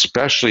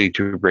 especially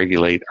to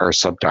regulate our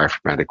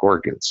subdiaphragmatic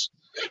organs.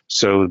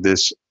 So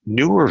this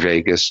newer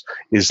vagus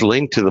is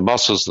linked to the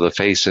muscles of the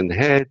face and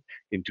head,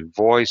 into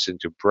voice,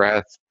 into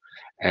breath,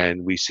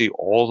 and we see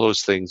all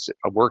those things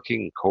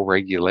working,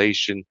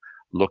 co-regulation,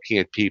 looking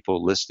at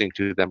people, listening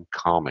to them,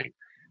 calming.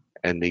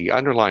 And the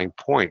underlying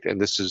point,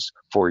 and this is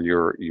for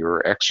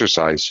your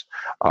exercise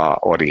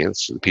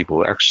audience, the people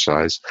who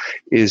exercise,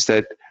 is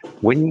that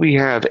when we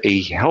have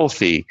a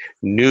healthy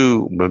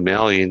new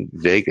mammalian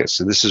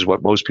vagus, and this is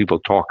what most people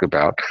talk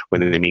about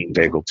when they mean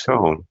vagal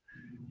tone,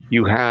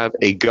 you have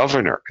a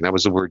governor, and that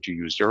was the word you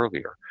used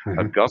earlier,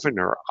 a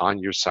governor on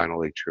your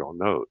sinoatrial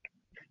node.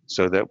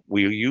 So that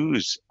we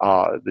use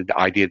the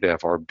idea that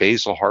if our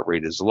basal heart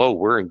rate is low,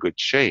 we're in good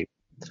shape.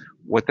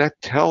 What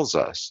that tells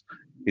us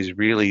is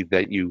really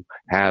that you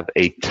have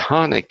a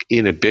tonic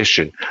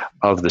inhibition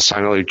of the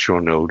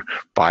sinoatrial node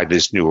by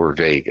this newer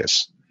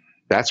vagus.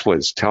 That's what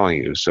it's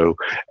telling you. So,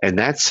 and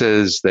that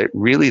says that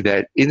really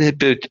that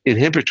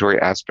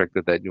inhibitory aspect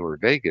of that newer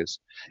vagus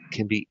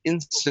can be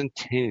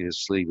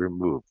instantaneously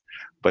removed.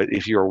 But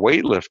if you're a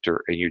weightlifter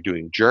and you're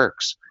doing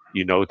jerks,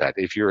 you know that.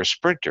 If you're a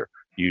sprinter,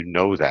 you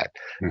know that.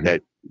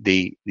 That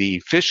the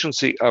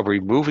efficiency of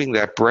removing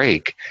that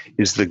brake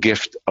is the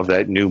gift of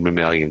that new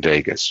mammalian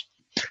vagus,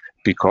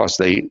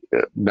 because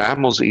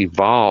mammals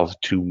evolved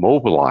to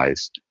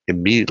mobilize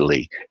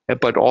immediately,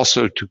 but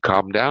also to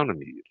calm down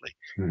immediately.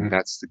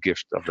 That's the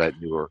gift of that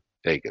newer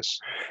vagus.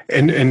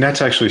 And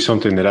that's actually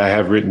something that I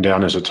have written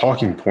down as a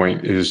talking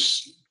point,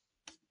 is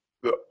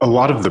a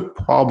lot of the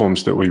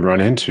problems that we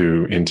run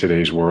into in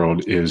today's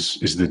world is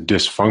the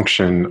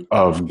dysfunction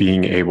of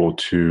being able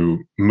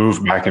to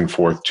move back and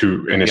forth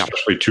and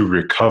especially to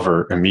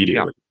recover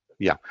immediately.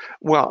 Yeah.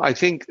 Well, I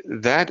think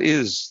that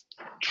is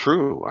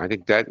true. I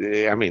think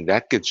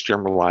that gets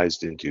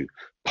generalized into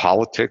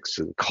politics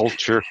and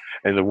culture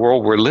and the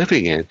world we're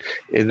living in.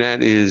 And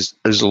that is,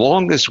 as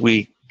long as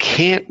we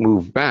can't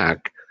move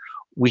back,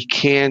 we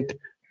can't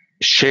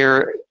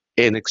share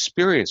an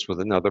experience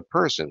with another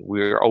person.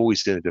 We're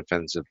always in a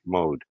defensive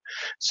mode.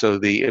 So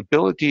the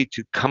ability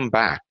to come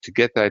back, to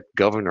get that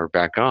governor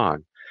back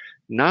on,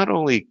 not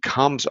only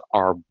calms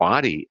our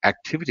body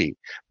activity,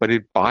 but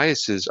it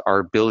biases our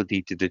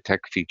ability to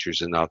detect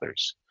features in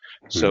others.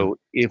 So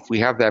if we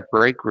have that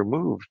brake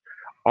removed,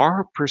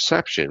 our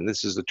perception,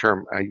 this is the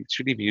term, I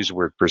shouldn't even use the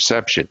word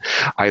perception.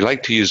 I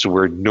like to use the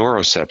word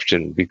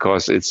neuroception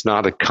because it's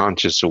not a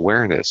conscious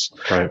awareness.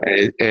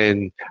 Right.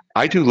 And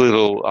I do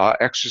little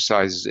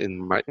exercises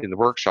in the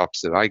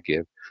workshops that I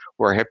give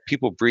where I have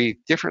people breathe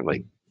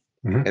differently.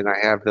 And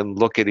I have them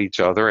look at each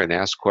other and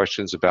ask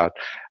questions about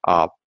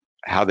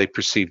how they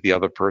perceive the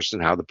other person,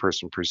 how the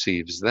person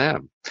perceives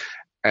them.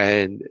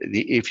 And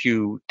if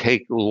you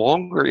take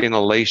longer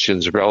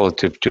inhalations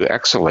relative to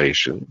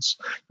exhalations,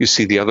 you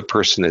see the other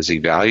person as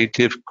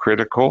evaluative,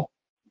 critical.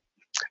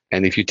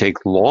 And if you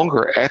take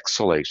longer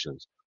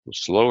exhalations,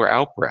 slower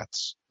out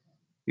breaths,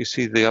 you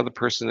see the other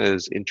person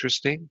as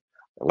interesting.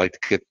 I like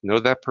to get to know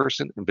that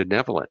person, and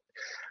benevolent.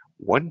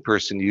 One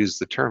person used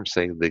the term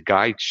saying the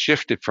guy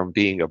shifted from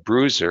being a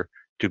bruiser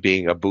to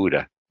being a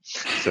Buddha.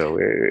 So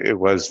it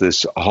was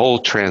this whole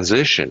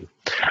transition.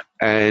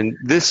 And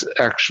this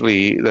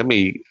actually, let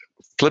me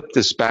flip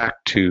this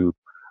back to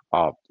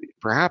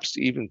perhaps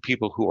even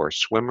people who are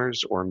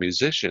swimmers or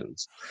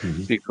musicians,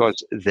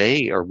 because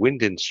they are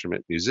wind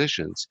instrument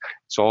musicians.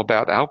 It's all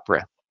about out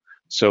breath.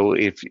 So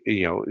if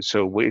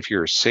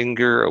you're a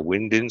singer, a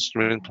wind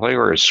instrument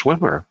player, or a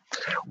swimmer,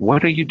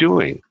 what are you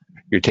doing?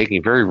 You're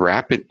taking very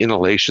rapid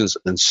inhalations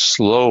and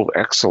slow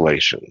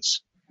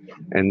exhalations.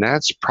 And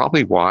that's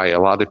probably why a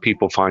lot of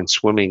people find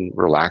swimming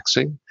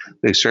relaxing.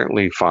 They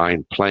certainly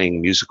find playing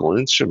musical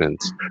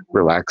instruments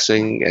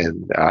relaxing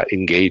and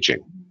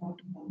engaging.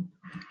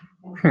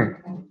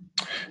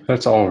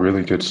 That's all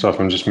really good stuff.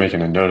 I'm just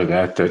making a note of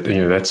that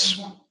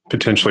that's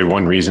potentially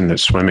one reason that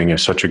swimming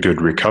is such a good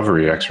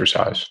recovery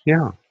exercise.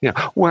 Yeah.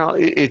 Well,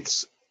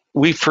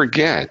 we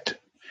forget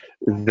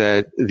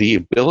that the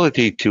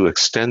ability to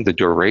extend the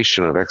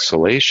duration of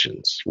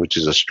exhalations, which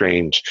is a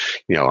strange,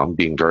 I'm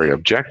being very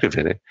objective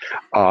in it,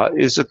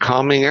 is a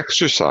calming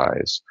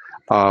exercise.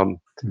 And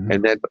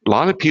that a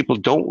lot of people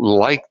don't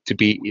like to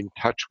be in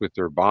touch with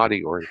their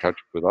body or in touch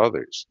with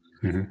others.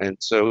 And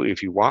so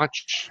if you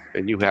watch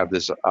and you have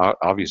this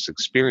obvious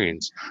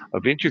experience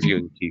of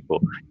interviewing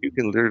people, you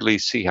can literally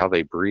see how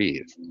they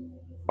breathe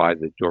by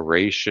the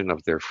duration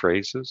of their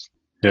phrases.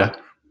 Yeah.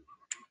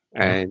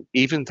 And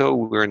even though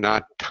we're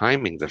not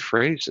timing the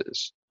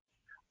phrases,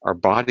 our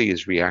body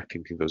is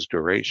reacting to those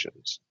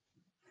durations.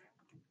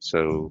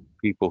 So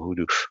people who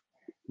do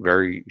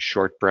very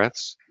short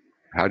breaths,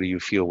 how do you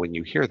feel when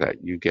you hear that?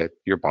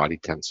 Your body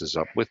tenses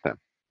up with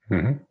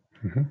them.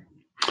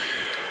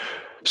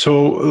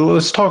 So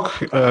let's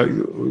talk,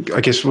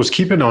 I guess let's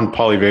keep it on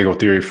polyvagal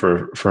theory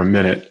for a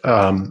minute.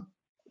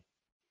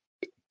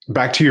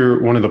 back to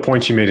one of the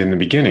points you made in the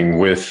beginning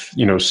with,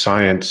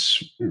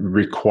 science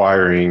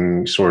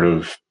requiring sort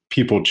of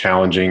people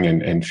challenging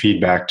and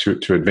feedback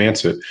to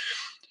advance it.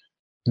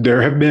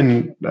 There have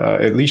been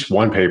at least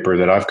one paper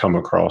that I've come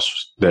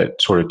across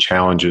that sort of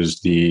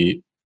challenges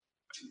the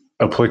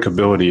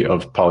applicability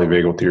of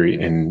polyvagal theory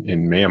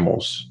in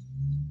mammals.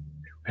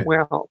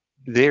 Well,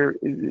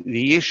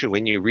 the issue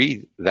when you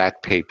read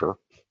that paper,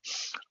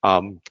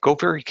 go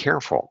very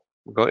careful.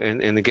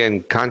 And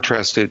again,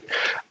 contrast it.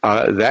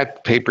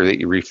 That paper that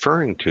you're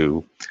referring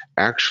to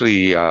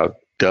actually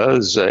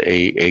does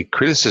a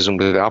criticism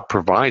without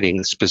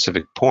providing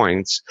specific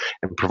points,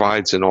 and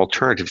provides an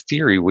alternative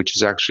theory, which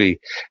is actually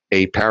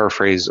a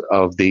paraphrase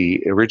of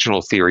the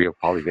original theory of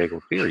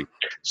polyvagal theory.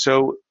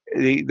 So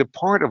the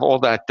part of all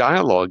that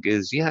dialogue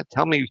is,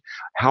 tell me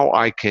how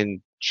I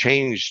can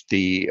change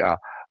the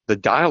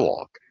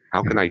dialogue.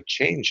 How can I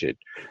change it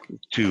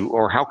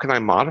or how can I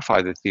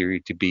modify the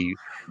theory to be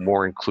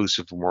more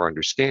inclusive, more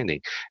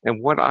understanding?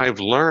 And what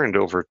I've learned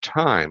over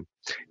time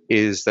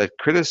is that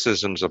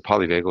criticisms of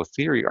polyvagal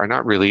theory are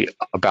not really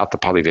about the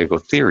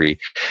polyvagal theory.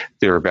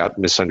 They're about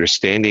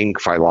misunderstanding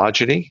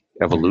phylogeny,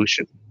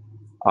 evolution.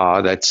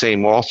 That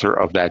same author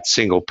of that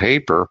single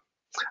paper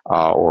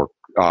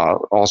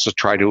also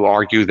tried to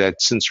argue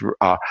that since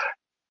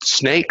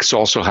snakes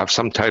also have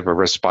some type of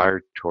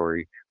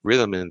respiratory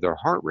rhythm in their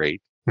heart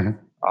rate,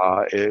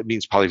 it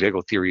means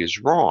polyvagal theory is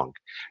wrong.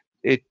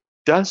 It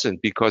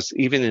doesn't, because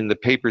even in the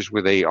papers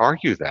where they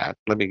argue that,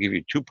 let me give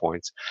you 2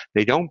 points.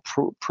 They don't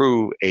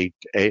prove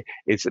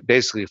it's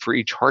basically for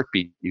each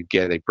heartbeat you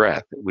get a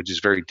breath, which is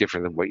very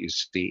different than what you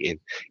see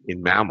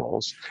in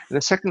mammals. And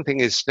the second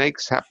thing is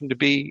snakes happen to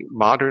be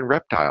modern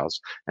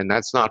reptiles, and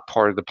that's not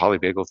part of the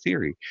polyvagal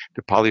theory.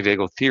 The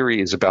polyvagal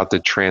theory is about the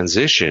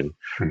transition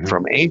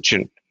from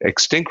ancient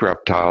extinct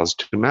reptiles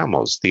to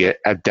mammals, the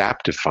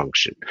adaptive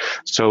function.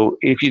 So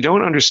if you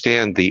don't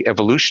understand the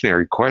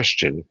evolutionary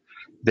question,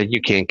 then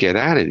you can't get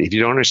at it. If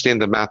you don't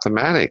understand the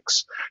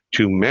mathematics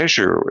to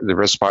measure the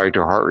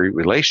respiratory heart rate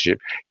relationship,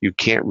 you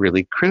can't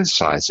really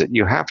criticize it.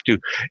 You have to,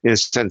 in a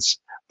sense,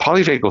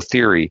 polyvagal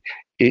theory,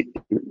 it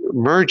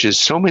merges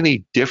so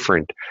many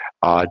different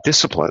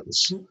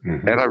disciplines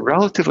at a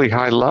relatively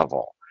high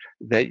level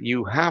that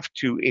you have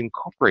to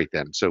incorporate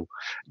them. So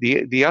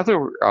the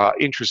other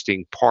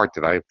interesting part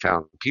that I've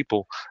found,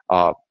 people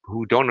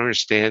who don't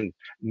understand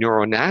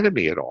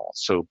neuroanatomy at all.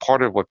 So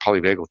part of what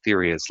polyvagal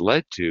theory has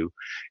led to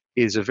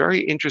is a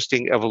very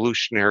interesting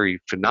evolutionary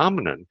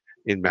phenomenon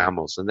in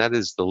mammals, and that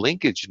is the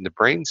linkage in the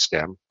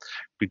brainstem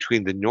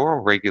between the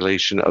neural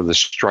regulation of the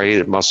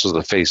striated muscles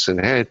of the face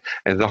and head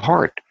and the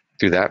heart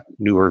through that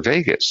newer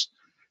vagus.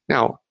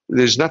 Now,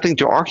 there's nothing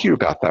to argue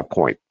about that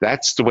point.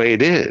 That's the way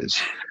it is.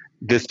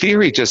 The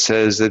theory just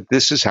says that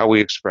this is how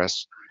we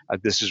express,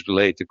 this is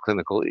related to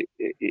clinical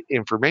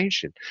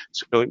information.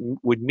 So it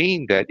would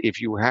mean that if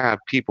you have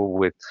people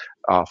with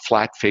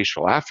flat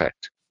facial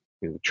affect,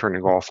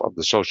 turning off of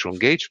the social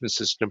engagement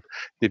system,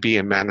 there'd be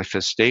a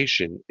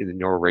manifestation in the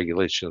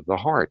neuroregulation of the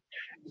heart.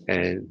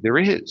 And there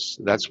is.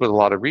 That's what a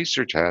lot of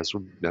research has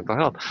with mental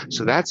health.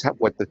 So that's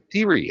what the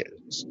theory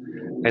is.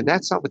 And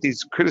that's not what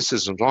these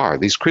criticisms are.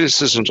 These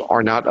criticisms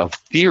are not of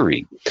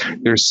theory.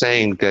 They're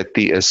saying that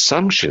the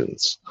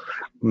assumptions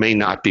may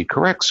not be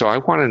correct. So I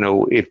want to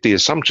know, if the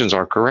assumptions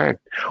are correct,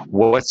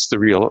 what's the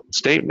real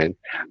statement?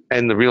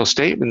 And the real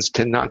statements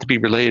tend not to be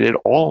related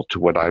at all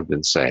to what I've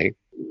been saying.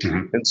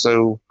 And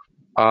so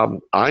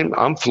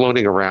I'm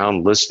floating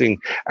around listening.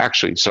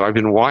 Actually, so I've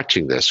been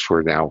watching this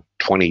for now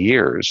 20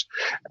 years,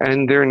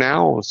 and there are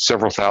now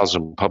several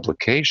thousand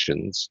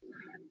publications.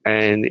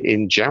 And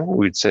in general,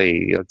 we'd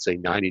say, let's say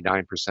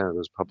 99% of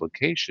those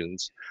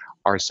publications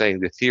are saying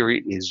the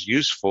theory is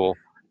useful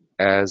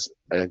as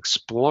an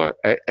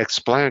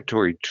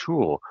explanatory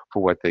tool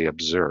for what they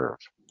observe.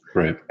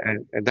 Right.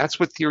 And that's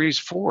what theory is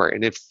for.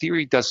 And if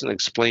theory doesn't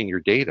explain your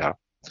data,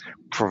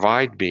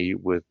 provide me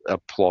with a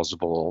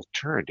plausible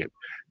alternative.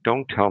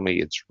 Don't tell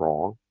me it's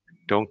wrong.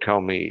 Don't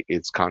tell me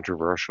it's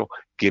controversial.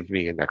 Give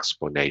me an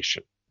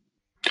explanation.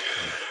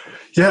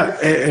 Yeah,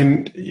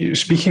 and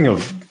speaking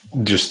of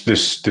just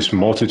this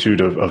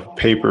multitude of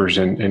papers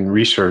and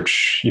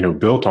research,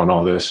 built on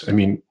all this, I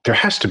mean, there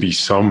has to be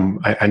some.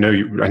 I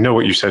know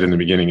what you said in the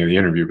beginning of the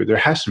interview, but there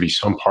has to be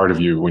some part of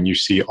you when you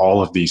see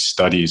all of these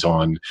studies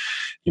on,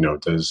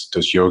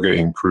 does yoga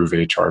improve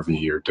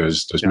HRV, or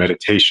does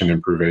meditation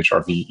improve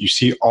HRV? You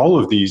see all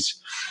of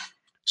these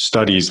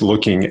studies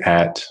looking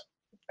at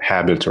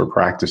habits or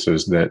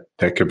practices that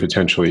could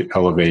potentially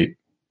elevate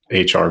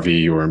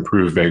HRV or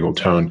improve vagal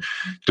tone.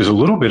 Does a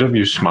little bit of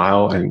you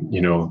smile, and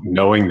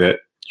knowing that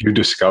you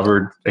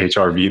discovered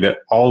HRV, that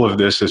all of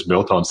this is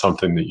built on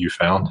something that you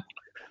found?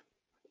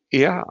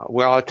 Yeah,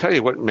 well, I'll tell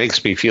you what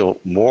makes me feel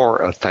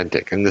more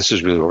authentic, and this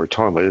is really what we're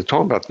talking about. We're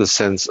talking about the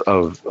sense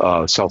of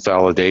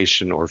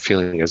self-validation or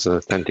feeling as an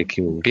authentic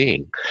human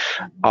being.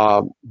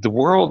 The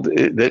world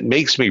that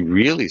makes me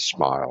really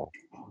smile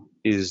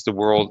is the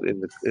world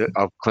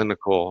of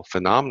clinical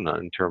phenomena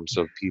in terms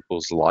of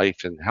people's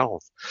life and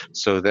health.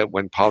 So that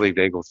when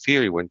polyvagal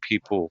theory, when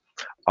people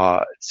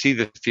see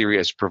the theory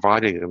as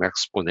providing an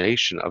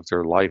explanation of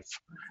their life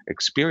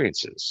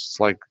experiences, it's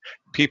like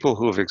people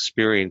who have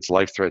experienced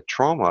life-threat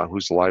trauma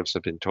whose lives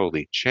have been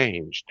totally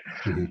changed.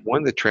 Mm-hmm.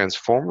 One of the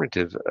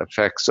transformative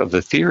effects of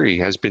the theory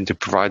has been to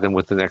provide them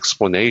with an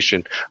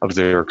explanation of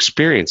their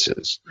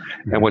experiences.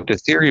 Mm-hmm. And what the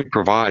theory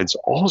provides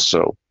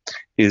also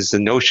is the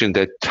notion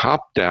that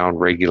top-down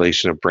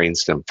regulation of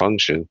brainstem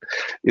function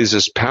is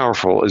as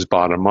powerful as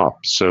bottom-up.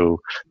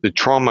 So the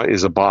trauma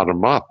is a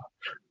bottom-up,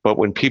 but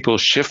when people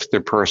shift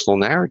their personal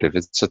narrative,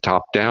 it's a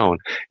top-down,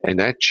 and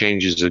that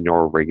changes the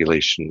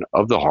neuroregulation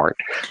of the heart.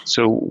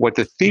 So what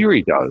the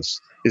theory does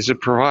is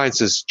it provides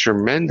this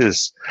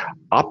tremendous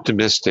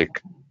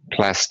optimistic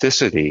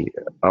plasticity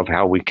of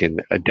how we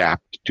can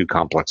adapt to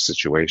complex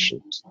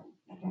situations.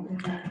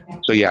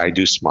 So yeah, I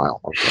do smile.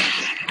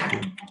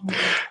 Okay.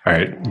 All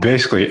right.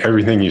 Basically,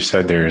 everything you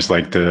said there is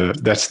like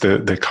that's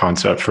the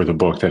concept for the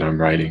book that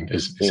I'm writing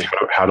is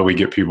how do we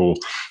get people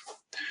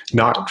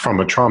not from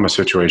a trauma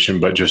situation,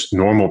 but just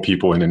normal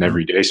people in an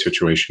everyday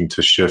situation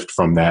to shift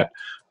from that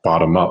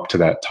bottom up to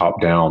that top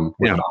down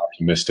with an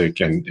optimistic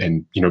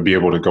and be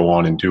able to go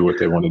on and do what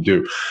they want to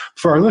do.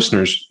 For our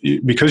listeners,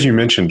 because you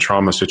mentioned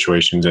trauma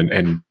situations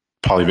and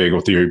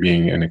polyvagal theory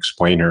being an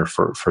explainer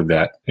for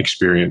that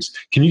experience,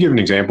 can you give an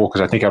example?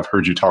 Because I think I've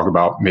heard you talk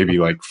about maybe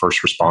like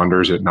first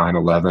responders at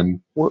 9/11.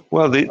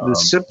 Well,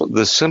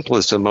 the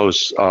simplest and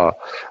most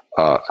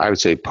I would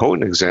say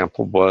potent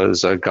example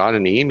was I got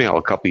an email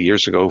a couple of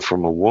years ago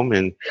from a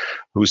woman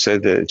who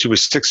said that she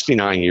was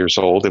 69 years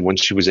old, and when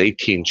she was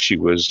 18, she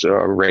was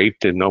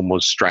raped and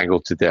almost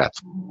strangled to death.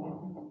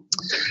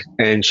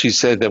 And she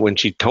said that when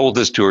she told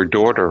this to her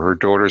daughter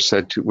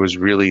was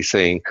really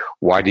saying,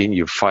 "Why didn't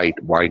you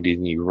fight? Why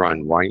didn't you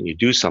run? Why didn't you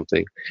do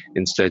something?"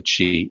 Instead,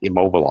 she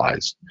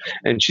immobilized.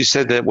 And she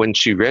said that when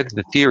she read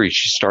the theory,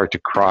 she started to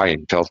cry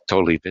and felt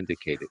totally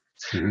vindicated.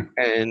 Mm-hmm.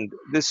 And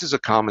this is a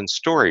common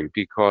story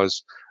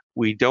because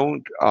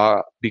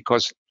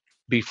because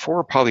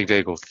before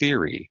polyvagal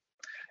theory,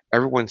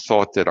 everyone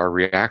thought that our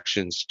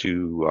reactions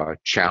to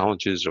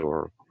challenges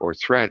or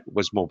threat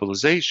was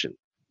mobilization.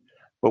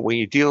 But when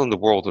you deal in the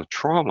world of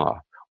trauma,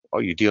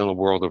 or you deal in the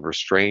world of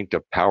restraint,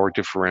 of power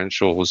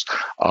differentials,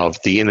 of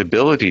the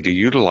inability to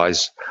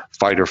utilize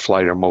fight or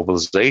flight or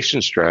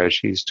mobilization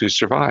strategies to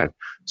survive.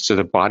 So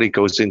the body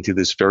goes into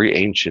this very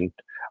ancient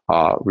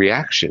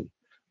reaction.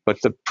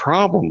 But the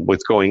problem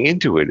with going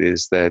into it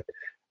is that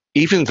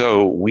even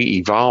though we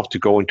evolved to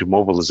go into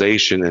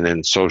mobilization and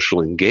then social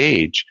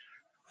engage,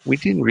 we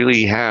didn't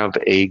really have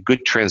a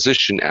good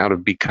transition out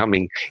of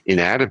becoming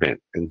inanimate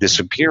and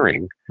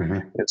disappearing.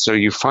 Mm-hmm. And so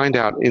you find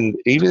out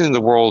even in the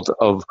world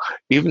of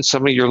even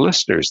some of your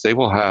listeners, they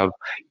will have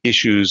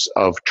issues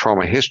of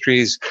trauma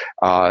histories,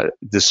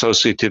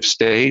 dissociative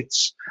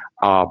states,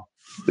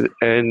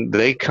 and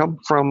they come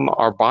from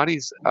our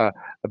body's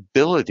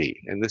ability,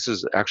 and this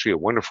is actually a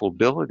wonderful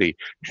ability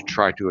to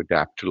try to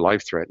adapt to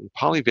life threat. And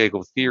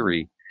polyvagal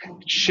theory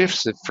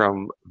shifts it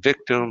from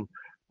victim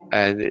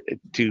and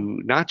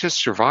to not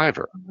just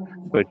survivor,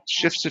 but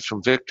shifts it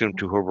from victim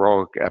to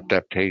heroic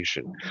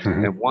adaptation.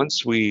 Mm-hmm. And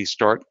once we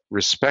start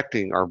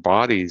respecting our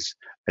body's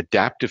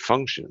adaptive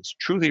functions,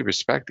 truly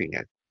respecting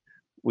it,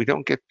 we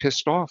don't get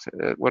pissed off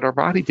at what our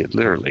body did,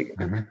 literally.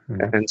 Mm-hmm.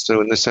 Mm-hmm. And so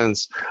in the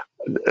sense,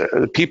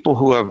 people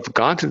who have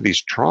gone through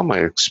these trauma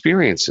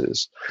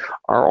experiences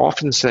are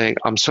often saying,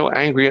 I'm so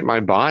angry at my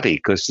body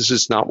because this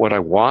is not what I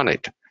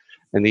wanted.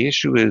 And the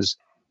issue is,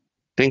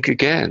 think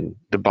again.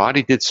 The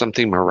body did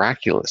something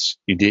miraculous.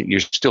 You're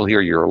still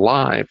here, you're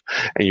alive,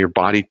 and your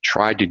body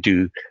tried to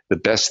do the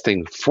best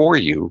thing for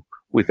you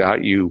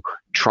without you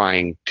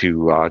trying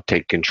to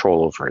take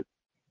control over it.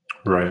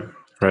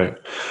 Right.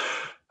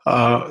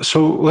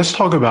 So let's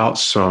talk about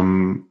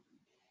some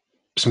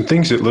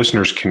things that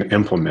listeners can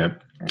implement.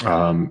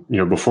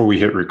 Before we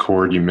hit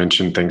record, you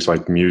mentioned things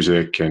like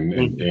music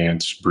and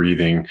dance,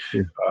 breathing.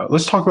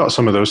 Let's talk about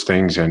some of those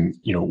things and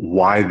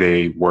why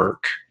they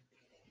work.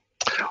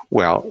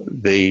 Well,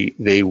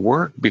 they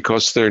work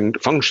because they're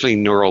functionally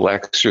neural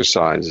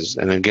exercises.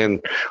 And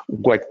again,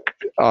 what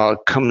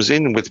comes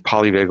in with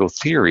polyvagal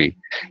theory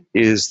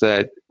is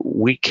that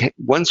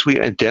once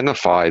we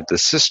identify the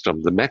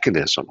system, the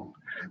mechanism,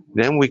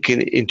 then we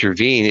can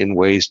intervene in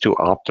ways to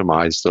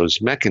optimize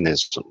those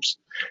mechanisms.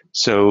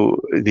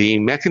 So the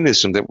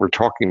mechanism that we're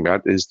talking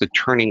about is the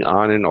turning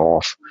on and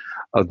off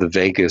of the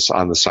vagus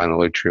on the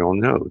sinoatrial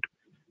node.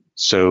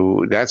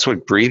 So that's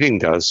what breathing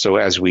does. So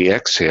as we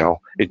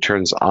exhale, it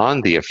turns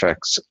on the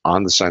effects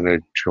on the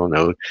sinoatrial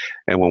node.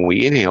 And when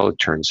we inhale, it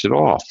turns it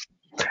off.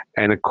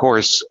 And of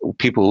course,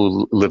 people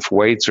who lift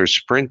weights or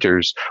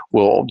sprinters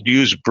will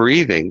use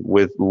breathing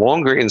with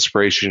longer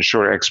inspiration,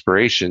 shorter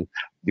expiration.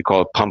 You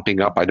call it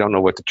pumping up. I don't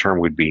know what the term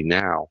would be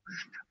now.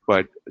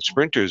 But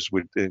sprinters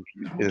would, in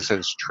a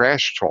sense,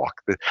 trash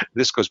talk.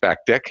 This goes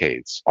back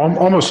decades.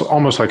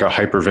 Almost like a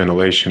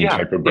hyperventilation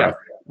type of breath.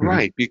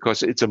 Right,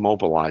 because it's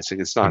immobilizing.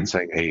 It's not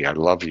saying, hey, I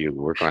love you,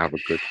 we're going to have a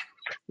good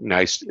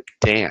nice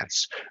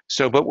dance.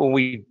 So, but when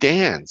we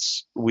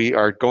dance, we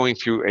are going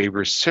through a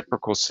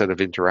reciprocal set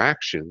of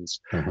interactions,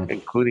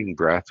 including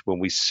breath. When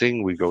we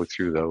sing, we go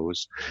through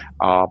those.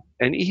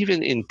 And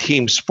even in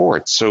team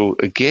sports. So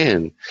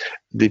again,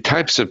 the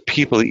types of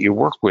people that you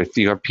work with,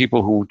 you have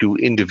people who do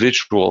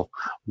individual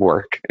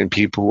work and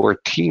people who are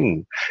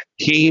teamwork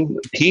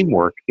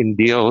and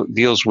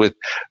deals with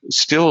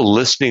still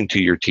listening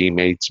to your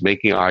teammates,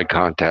 making eye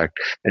contact,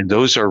 and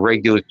those are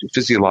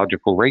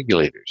physiological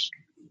regulators.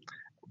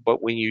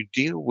 But when you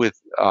deal with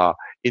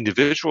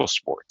individual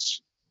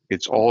sports,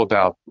 it's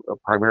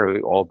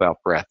primarily all about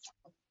breath.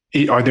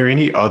 Are there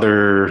any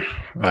other,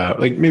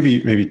 like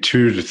maybe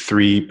 2 to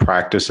 3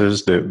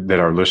 practices that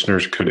our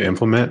listeners could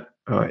implement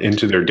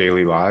into their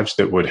daily lives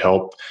that would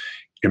help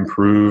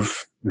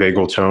improve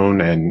vagal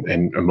tone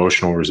and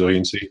emotional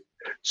resiliency?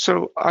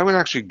 So I would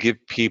actually give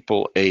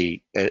people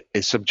a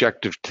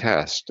subjective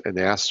test and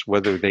ask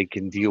whether they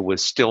can deal with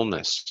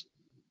stillness.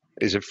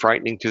 Is it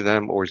frightening to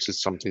them, or is it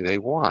something they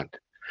want?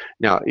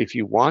 Now, if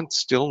you want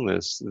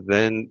stillness,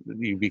 then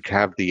you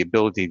have the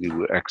ability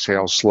to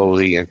exhale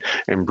slowly,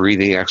 and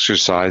breathing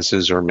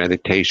exercises or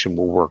meditation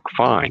will work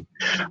fine.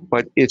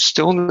 But if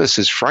stillness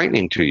is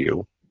frightening to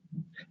you,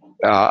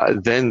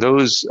 then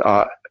those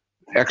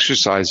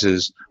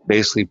exercises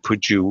basically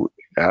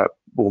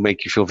will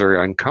make you feel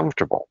very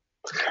uncomfortable.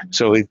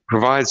 So it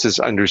provides this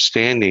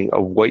understanding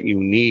of what you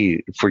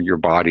need for your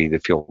body to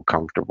feel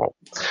comfortable.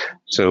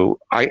 So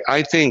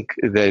I think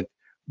that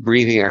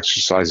breathing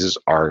exercises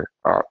are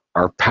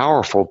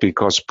powerful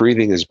because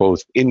breathing is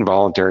both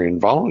involuntary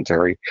and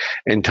voluntary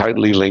and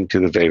tightly linked to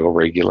the vagal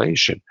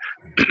regulation.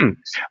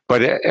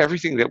 But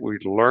everything that we're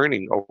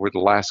learning over the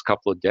last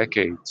couple of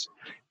decades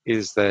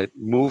is that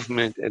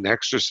movement and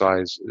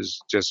exercise is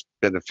just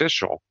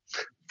beneficial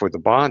for the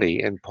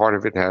body, and part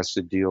of it has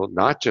to deal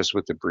not just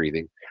with the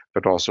breathing,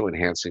 but also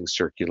enhancing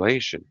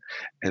circulation.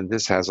 And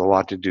this has a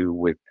lot to do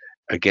with,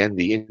 again,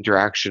 the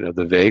interaction of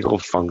the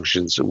vagal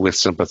functions with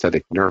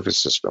sympathetic nervous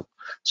system.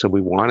 So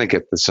we want to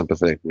get the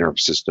sympathetic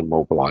nervous system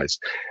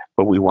mobilized,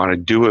 but we want to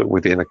do it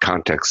within a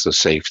context of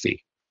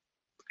safety.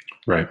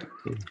 Right.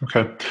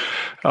 Okay.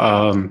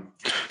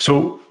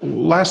 So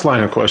last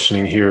line of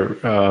questioning here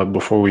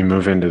before we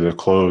move into the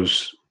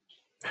close.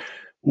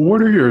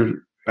 What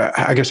are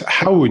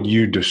how would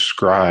you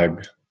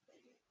describe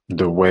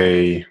the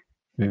way,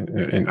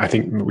 and I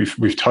think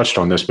we've touched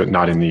on this, but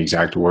not in the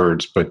exact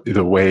words, but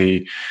the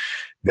way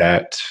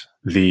that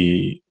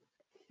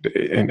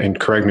and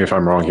correct me if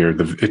I'm wrong here,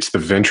 it's the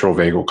ventral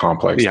vagal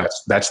complex. Yeah.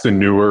 That's the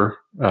newer,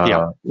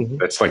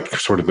 that's like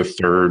sort of the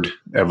third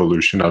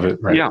evolution of it,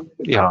 right?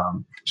 Yeah.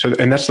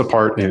 And that's the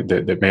part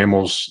that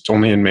mammals, it's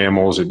only in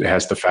mammals, it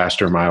has the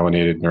faster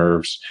myelinated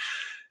nerves.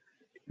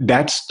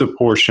 That's the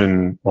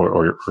portion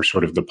or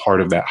sort of the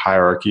part of that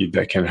hierarchy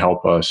that can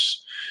help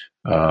us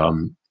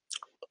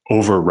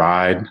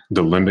override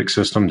the limbic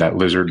system, that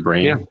lizard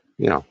brain.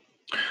 Yeah.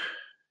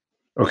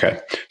 Okay.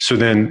 So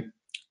then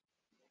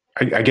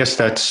I guess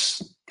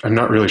I'm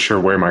not really sure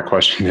where my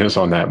question is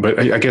on that, but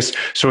I guess,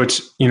 so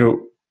it's,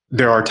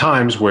 there are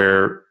times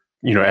where,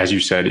 as you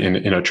said,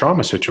 in a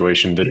trauma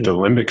situation, that the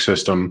limbic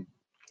system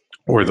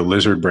or the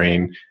lizard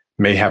brain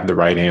may have the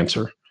right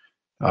answer.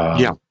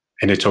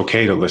 And it's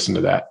okay to listen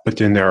to that. But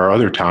then there are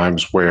other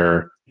times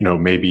where,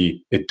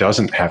 maybe it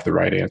doesn't have the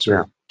right answer.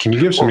 Yeah. Can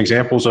you give some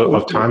examples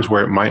of times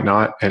where it might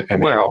not?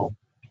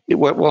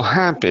 What will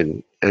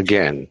happen,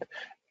 again,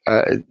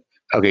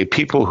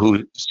 people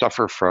who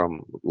suffer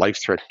from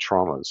life-threat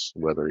traumas,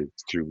 whether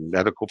it's through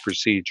medical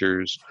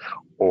procedures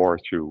or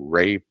through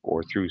rape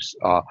or through,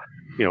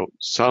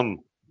 some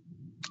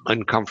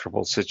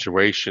uncomfortable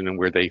situation and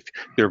where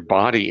their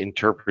body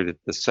interpreted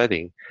the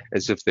setting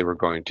as if they were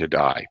going to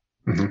die.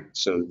 Mm-hmm.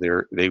 So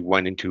they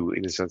went into,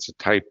 in a sense, a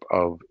type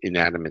of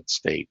inanimate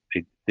state.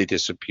 They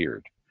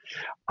disappeared.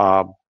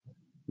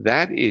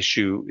 That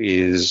issue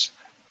is,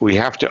 we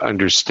have to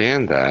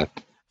understand that,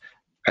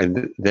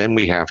 and then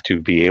we have to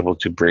be able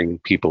to bring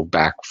people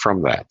back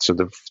from that. So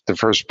the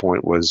first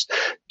point was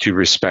to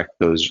respect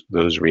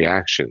those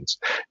reactions.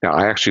 Now,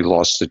 I actually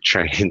lost the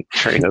train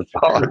of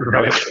thought.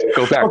 Right.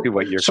 Go back to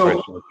what your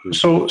question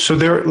was. So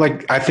there,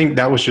 I think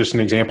that was just an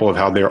example of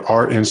how there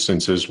are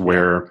instances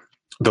where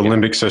the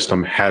limbic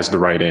system has the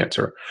right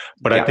answer.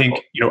 But I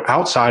think,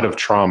 outside of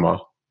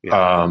trauma,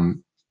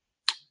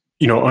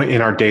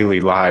 in our daily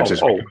lives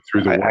as we go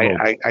through the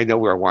world. I know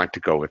where I want to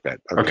go with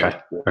that.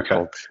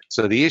 Okay.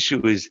 So the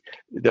issue is,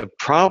 the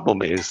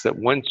problem is that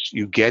once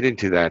you get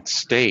into that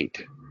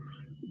state,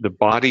 the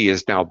body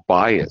is now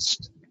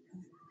biased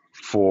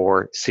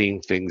for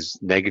seeing things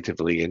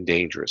negatively and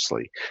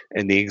dangerously.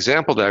 And the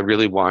example that I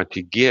really wanted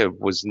to give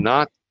was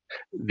not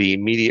the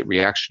immediate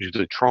reaction to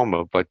the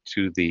trauma, but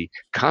to the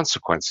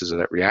consequences of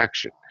that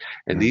reaction.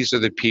 And these are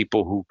the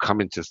people who come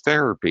into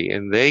therapy,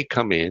 and they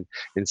come in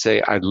and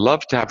say, I'd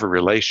love to have a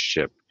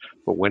relationship,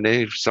 but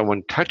when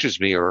someone touches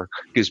me or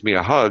gives me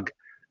a hug,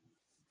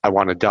 I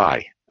want to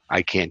die.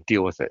 I can't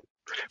deal with it.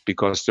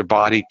 because their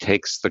body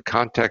takes the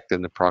contact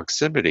and the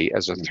proximity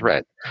as a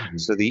threat.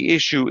 So the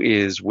issue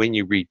is when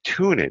you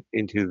retune it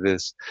into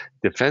this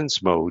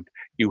defense mode,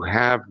 you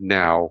have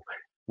now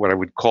what I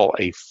would call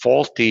a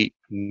faulty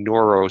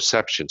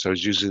neuroception. So I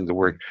was using the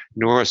word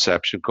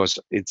neuroception because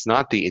it's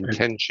not the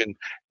intention.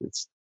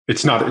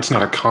 It's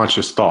not a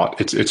conscious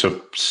thought. It's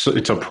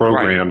a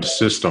programmed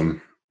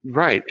system.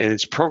 Right, and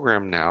it's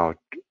programmed now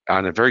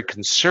on a very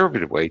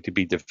conservative way to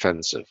be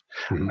defensive.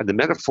 The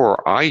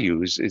metaphor I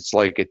use, it's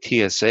like a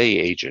TSA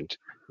agent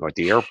at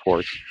the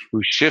airport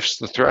who shifts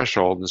the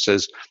threshold and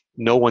says,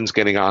 no one's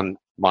getting on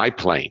my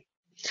plane.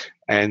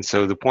 And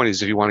so the point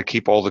is, if you want to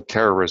keep all the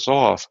terrorists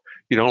off,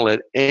 you don't let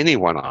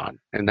anyone on.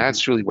 And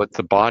that's really what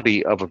the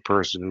body of a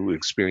person who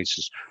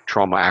experiences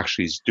trauma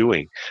actually is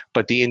doing.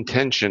 But the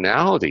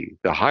intentionality,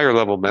 the higher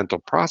level mental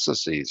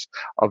processes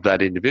of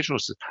that individual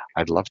says,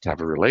 I'd love to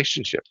have a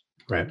relationship.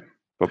 Right.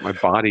 But my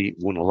body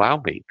won't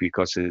allow me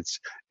because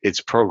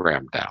it's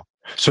programmed now.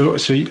 So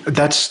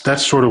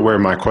that's sort of where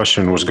my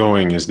question was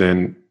going, is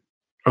then,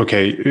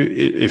 okay,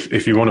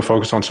 if you want to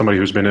focus on somebody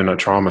who's been in a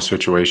trauma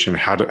situation,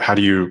 how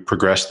do you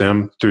progress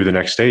them through the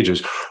next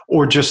stages?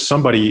 Or just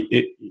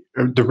somebody,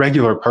 the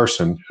regular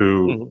person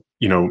who,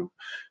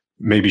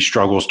 maybe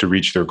struggles to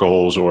reach their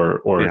goals or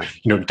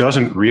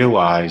doesn't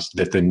realize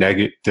that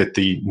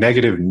the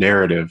negative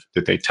narrative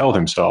that they tell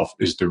themselves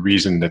is the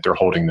reason that they're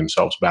holding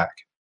themselves back?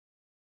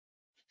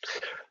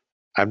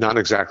 I'm not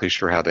exactly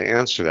sure how to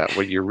answer that.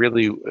 What you're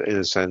really, in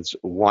a sense,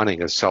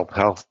 wanting a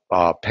self-help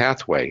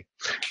pathway.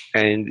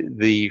 And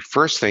the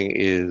first thing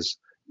is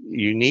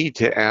you need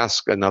to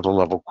ask another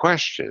level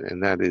question,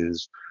 and that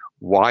is,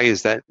 why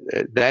is that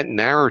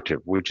narrative,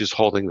 which is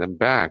holding them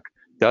back,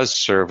 does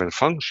serve and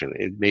function.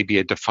 It may be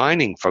a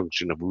defining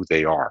function of who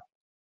they are.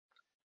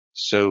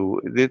 So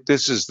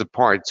this is the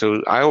part.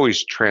 So I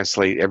always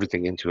translate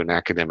everything into an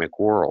academic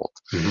world.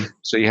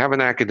 So you have an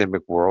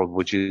academic world,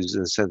 which is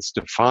in a sense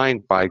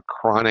defined by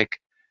chronic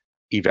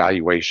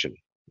evaluation.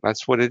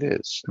 That's what it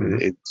is.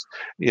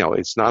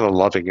 It's not a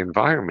loving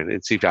environment.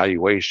 It's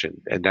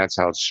evaluation, and that's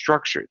how it's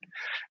structured.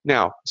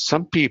 Now,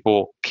 some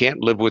people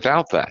can't live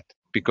without that,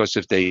 because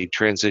if they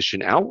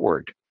transition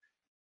outward,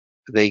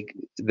 the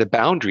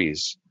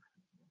boundaries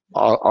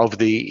of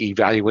the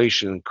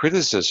evaluation and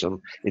criticism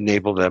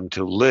enable them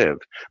to live.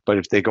 But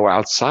if they go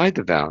outside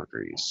the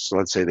boundaries, so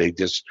let's say they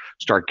just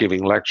start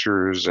giving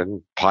lectures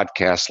and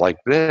podcasts like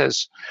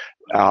this,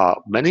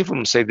 many of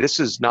them say, this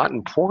is not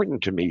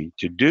important to me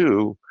to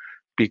do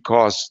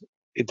because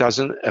it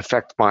doesn't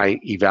affect my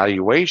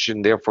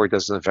evaluation, therefore it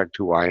doesn't affect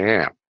who I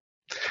am.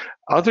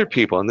 Other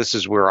people, and this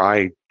is where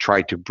I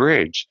try to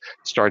bridge,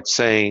 start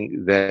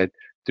saying that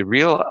the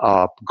real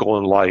goal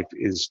in life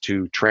is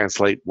to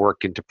translate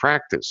work into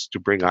practice,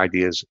 to bring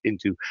ideas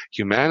into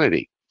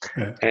humanity.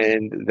 Yeah.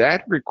 And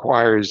that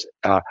requires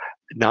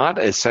not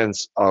a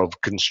sense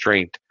of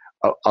constraint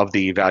of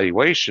the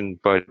evaluation,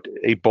 but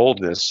a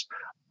boldness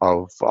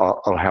of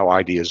how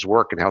ideas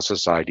work and how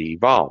society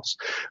evolves.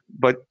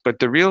 But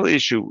the real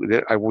issue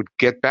that I would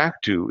get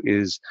back to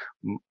is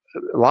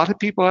a lot of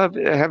people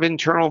have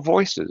internal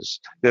voices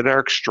that are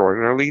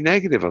extraordinarily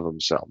negative of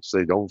themselves.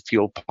 They don't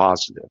feel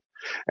positive.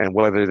 And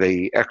whether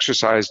they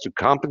exercise to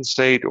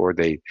compensate or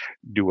they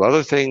do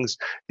other things,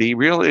 the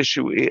real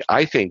issue,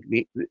 I think,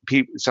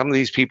 some of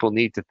these people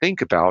need to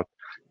think about,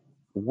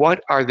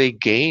 what are they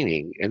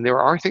gaining? And there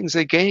are things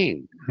they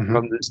gain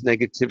from this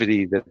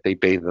negativity that they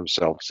bathe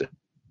themselves in.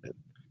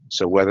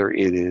 So whether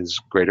it is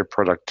greater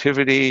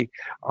productivity,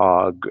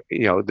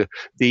 the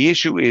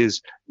issue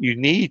is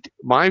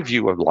my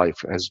view of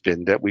life has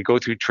been that we go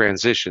through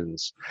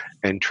transitions,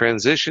 and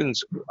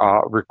transitions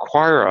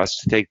require us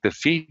to take the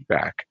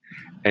feedback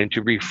and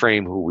to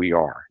reframe who we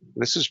are.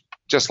 This is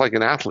just like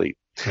an athlete.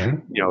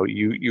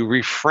 You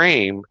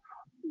reframe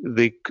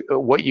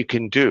what you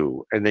can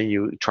do, and then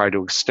you try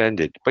to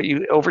extend it, but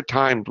you over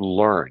time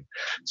learn.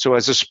 So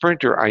as a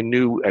sprinter, I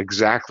knew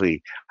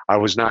exactly I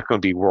was not going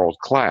to be world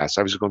class.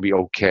 I was going to be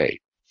okay,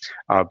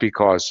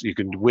 because you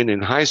can win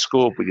in high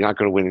school, but you're not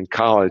going to win in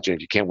college. And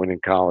if you can't win in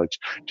college,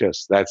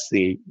 that's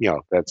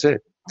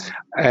it.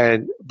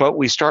 But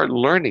we start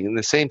learning, and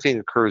the same thing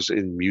occurs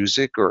in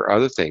music or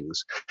other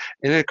things,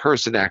 and it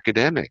occurs in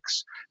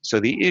academics.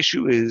 So the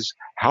issue is,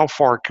 how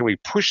far can we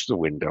push the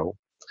window?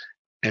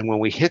 And when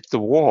we hit the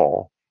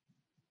wall,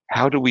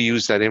 how do we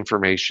use that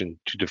information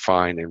to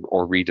define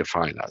or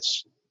redefine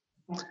us?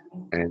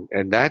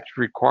 And that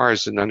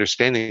requires an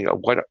understanding of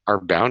what our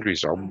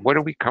boundaries are. What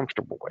are we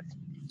comfortable with?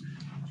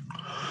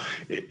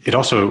 It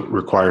also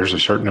requires a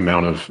certain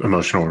amount of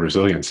emotional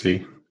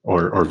resiliency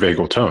or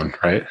vagal tone,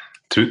 right?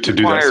 To do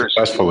that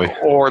successfully.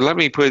 Or let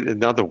me put it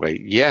another way.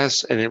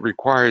 Yes, and it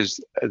requires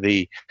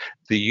the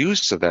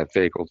use of that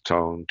vagal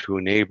tone to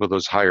enable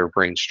those higher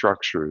brain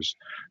structures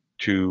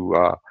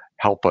to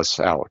help us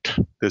out.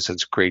 This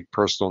is create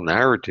personal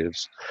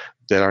narratives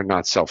that are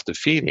not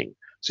self-defeating.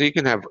 So you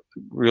can have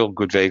real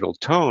good vagal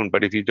tone,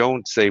 but if you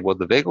don't say, well,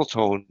 the vagal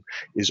tone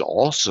is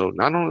also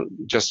not only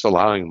just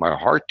allowing my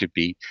heart to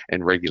beat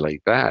and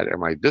regulate that, or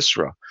my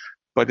viscera,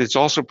 but it's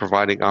also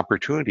providing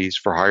opportunities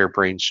for higher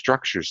brain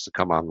structures to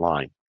come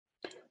online.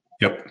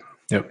 Yep,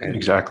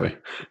 exactly.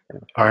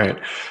 All right,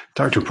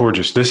 Dr.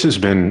 Porges, this has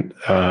been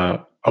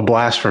a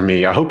blast for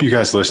me. I hope you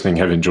guys listening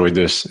have enjoyed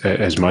this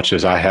as much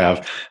as I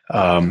have.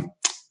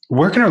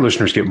 Where can our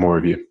listeners get more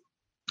of you?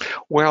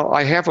 Well,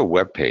 I have a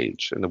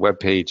webpage, and the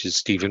webpage is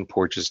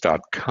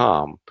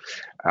stephenporges.com.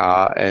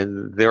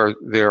 And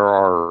there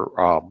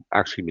are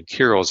actually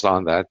materials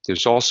on that.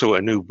 There's also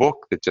a new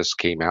book that just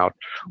came out,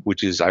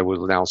 which is, I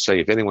will now say,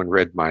 if anyone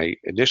read my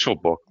initial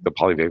book, The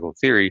Polyvagal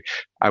Theory,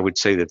 I would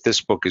say that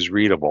this book is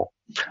readable.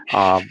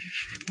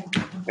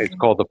 It's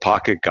called The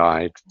Pocket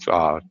Guide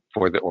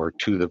for the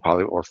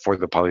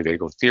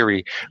Polyvagal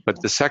Theory.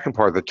 But the second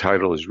part of the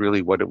title is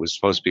really what it was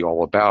supposed to be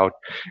all about,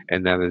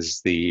 and that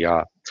is the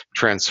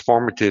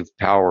transformative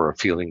power of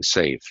feeling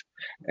safe.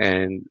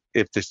 And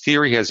if the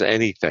theory has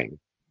anything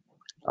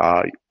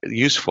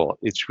useful,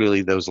 it's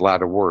really those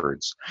latter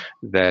words,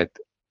 that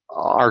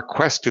our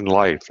quest in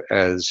life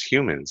as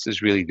humans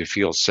is really to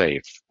feel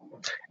safe.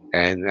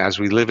 And as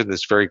we live in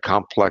this very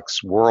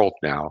complex world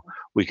now,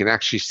 we can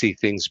actually see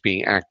things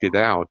being acted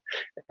out.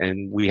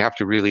 And we have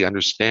to really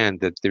understand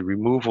that the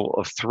removal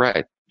of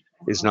threat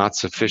is not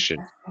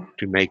sufficient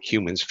to make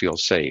humans feel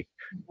safe.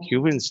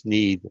 Humans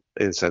need,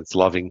 in a sense,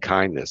 loving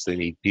kindness. They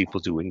need people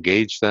to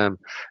engage them,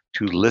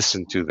 to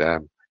listen to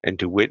them, and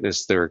to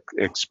witness their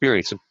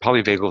experience. And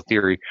polyvagal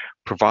theory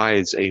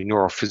provides a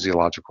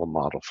neurophysiological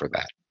model for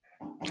that.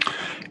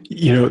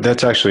 You know,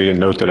 that's actually a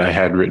note that I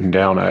had written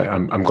down.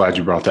 I'm glad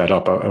you brought that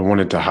up. I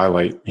wanted to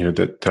highlight, you know,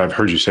 that I've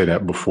heard you say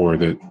that before,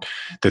 that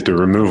the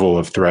removal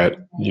of threat,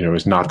 you know,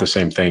 is not the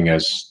same thing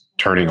as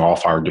turning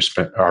off our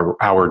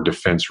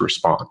defense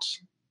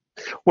response.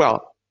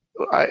 Well,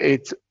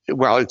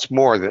 it's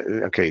more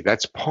than, okay,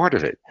 that's part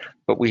of it,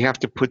 but we have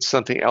to put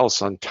something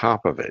else on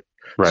top of it.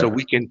 Right. So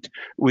we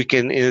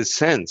can, in a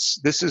sense,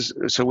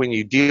 so when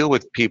you deal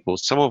with people,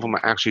 some of them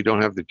actually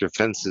don't have their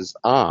defenses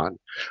on,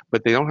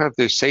 but they don't have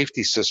their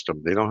safety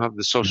system. They don't have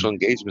the social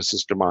engagement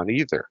system on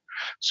either.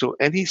 So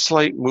any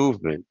slight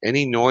movement,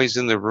 any noise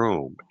in the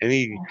room,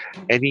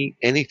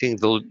 anything,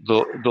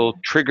 they'll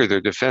trigger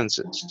their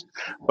defenses.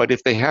 But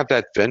if they have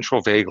that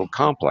ventral vagal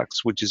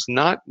complex, which is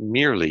not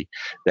merely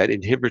that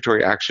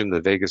inhibitory action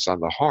of the vagus on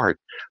the heart,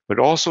 but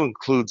also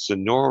includes the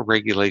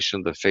neuroregulation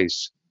of the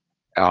face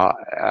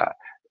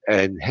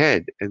and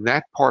head, and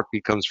that part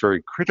becomes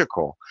very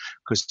critical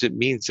because it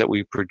means that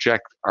we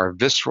project our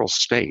visceral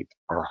state,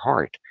 our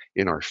heart,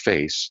 in our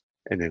face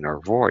and in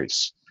our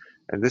voice.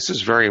 And this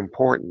is very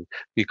important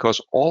because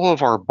all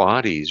of our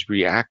bodies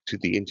react to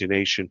the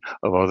intonation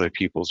of other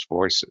people's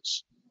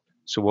voices.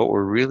 So what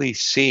we're really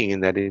seeing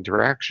in that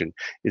interaction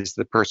is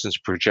the person's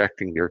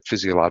projecting their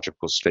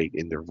physiological state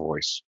in their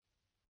voice.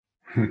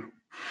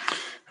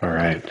 All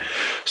right.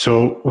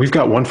 So we've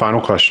got one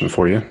final question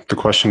for you. The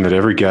question that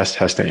every guest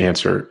has to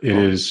answer. It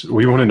is,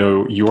 we want to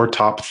know your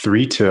top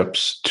 3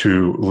 tips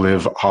to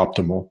live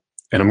optimal.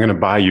 And I'm going to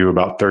buy you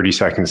about 30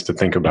 seconds to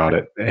think about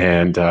it.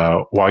 And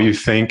while you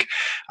think,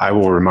 I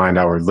will remind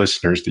our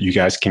listeners that you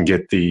guys can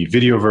get the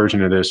video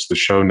version of this, the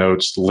show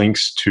notes,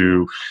 links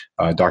to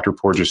Dr.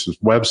 Porges'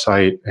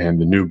 website and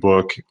the new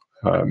book.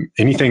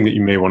 Anything that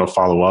you may want to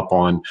follow up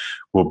on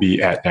will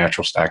be at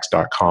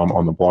naturalstacks.com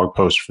on the blog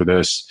post for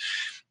this.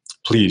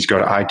 Please go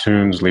to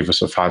iTunes, leave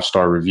us a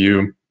 5-star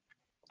review.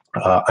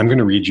 I'm going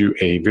to read you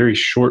a very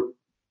short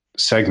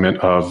segment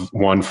of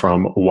one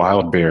from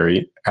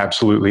Wildberry.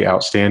 Absolutely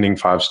outstanding,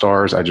 5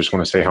 stars. I just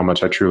want to say how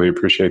much I truly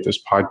appreciate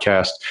this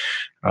podcast.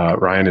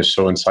 Ryan is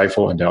so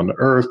insightful and down to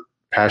earth.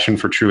 Passion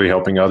for truly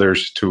helping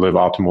others to live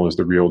optimal is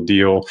the real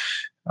deal.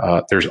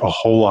 There's a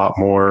whole lot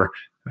more.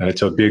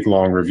 It's a big,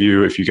 long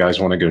review. If you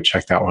guys want to go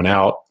check that one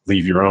out,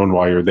 leave your own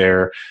while you're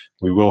there.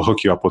 We will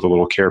hook you up with a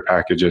little care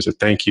package as a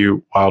thank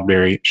you.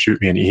 Wildberry,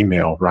 shoot me an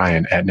email,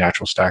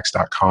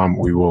 ryan@naturalstacks.com.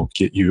 We will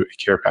get you a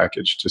care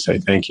package to say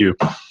thank you.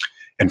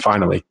 And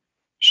finally,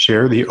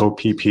 share the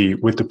OPP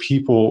with the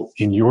people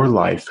in your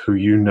life who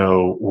you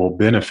know will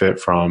benefit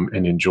from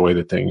and enjoy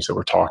the things that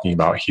we're talking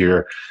about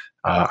here.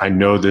 I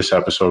know this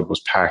episode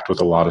was packed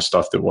with a lot of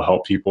stuff that will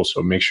help people,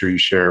 so make sure you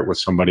share it with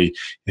somebody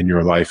in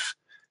your life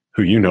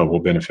who you know will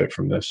benefit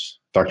from this.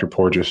 Dr.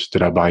 Porges,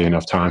 did I buy you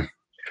enough time?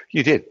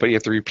 You did, but you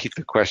have to repeat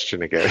the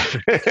question again.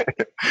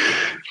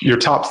 Your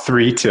top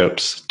 3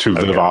 tips to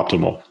live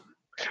optimal.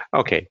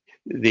 Okay.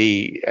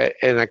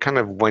 And I kind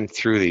of went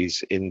through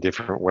these in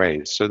different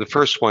ways. So the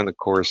first one, of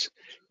course,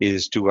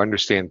 is to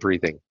understand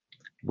breathing,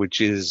 which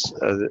is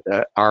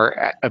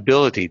our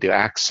ability to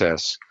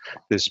access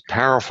this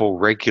powerful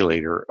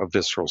regulator of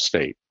visceral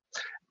state.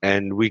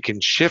 And we can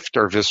shift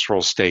our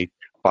visceral state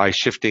by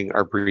shifting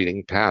our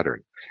breathing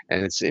pattern.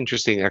 And it's an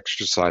interesting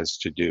exercise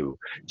to do,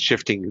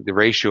 shifting the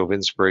ratio of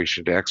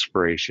inspiration to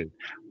expiration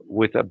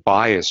with a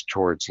bias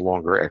towards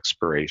longer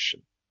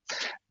expiration.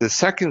 The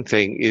second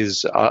thing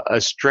is a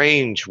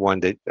strange one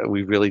that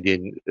we really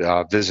didn't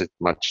visit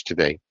much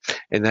today,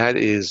 and that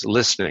is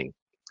listening.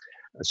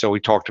 So we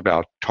talked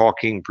about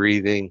talking,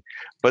 breathing,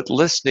 but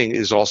listening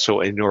is also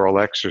a neural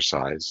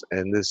exercise.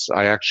 And this,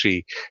 I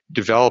actually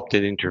developed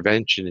an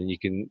intervention, and you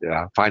can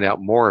find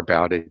out more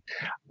about it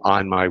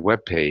on my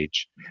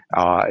webpage.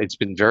 It's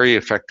been very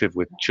effective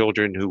with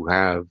children who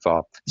have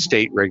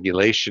state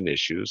regulation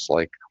issues,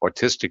 like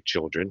autistic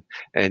children,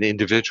 and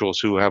individuals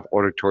who have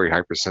auditory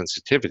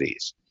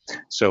hypersensitivities.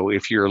 So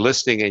if you're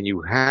listening and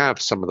you have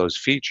some of those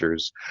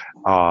features,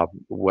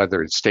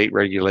 whether it's state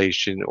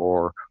regulation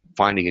or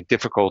finding it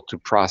difficult to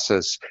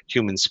process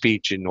human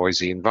speech in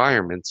noisy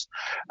environments,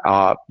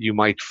 you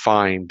might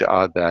find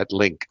that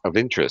link of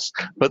interest.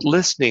 But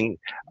listening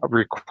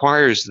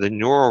requires the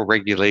neural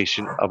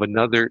regulation of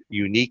another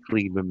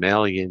uniquely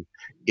mammalian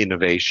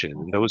innovation,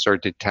 and those are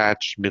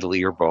detached middle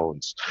ear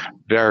bones.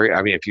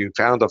 If you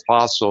found a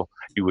fossil,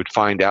 you would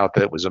find out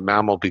that it was a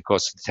mammal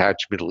because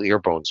detached middle ear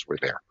bones were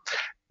there.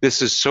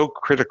 This is so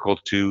critical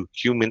to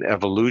human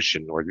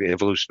evolution, or the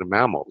evolution of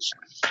mammals,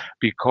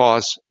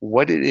 because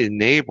what it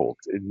enabled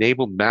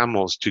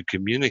mammals to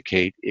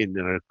communicate in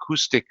an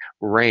acoustic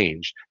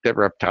range that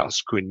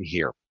reptiles couldn't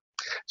hear.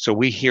 So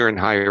we hear in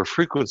higher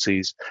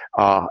frequencies,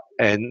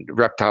 and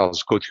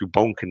reptiles go through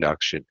bone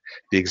conduction.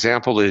 The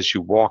example is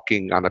you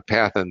walking on a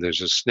path and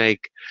there's a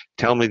snake.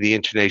 Tell me the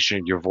intonation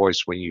of your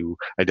voice when you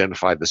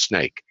identify the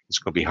snake. It's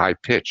going to be high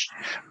pitched.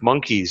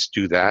 Monkeys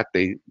do that.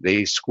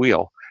 They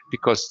squeal,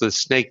 because the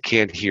snake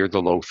can't hear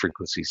the low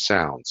frequency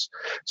sounds.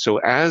 So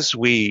as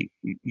we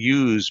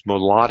use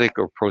melodic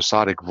or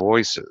prosodic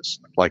voices,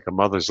 like a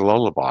mother's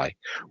lullaby,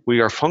 we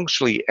are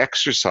functionally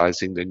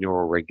exercising the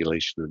neural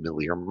regulation of the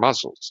middle ear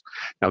muscles.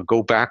 Now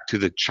go back to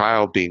the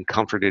child being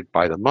comforted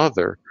by the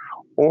mother,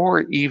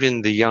 or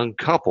even the young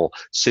couple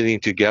sitting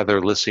together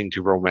listening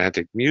to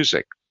romantic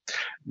music.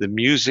 The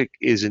music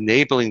is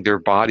enabling their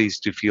bodies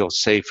to feel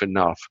safe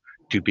enough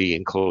to be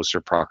in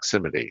closer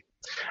proximity.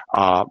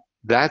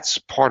 That's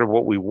part of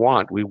what we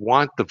want. We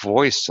want the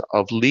voice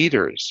of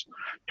leaders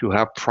to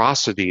have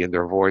prosody in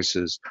their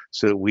voices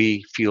so that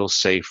we feel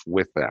safe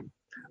with them.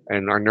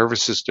 And our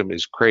nervous system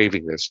is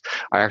craving this.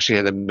 I actually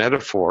had a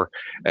metaphor,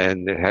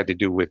 and it had to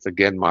do with,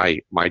 again,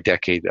 my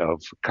decade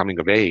of coming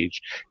of age,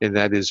 and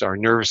that is our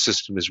nervous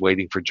system is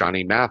waiting for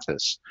Johnny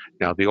Mathis.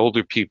 Now, the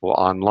older people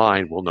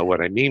online will know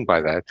what I mean by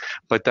that,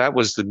 but that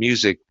was the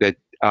music that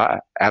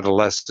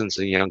adolescents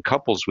and young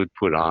couples would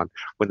put on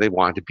when they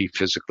wanted to be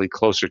physically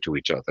closer to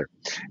each other.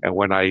 And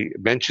when I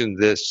mentioned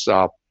this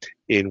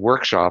in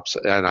workshops,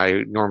 and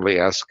I normally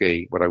ask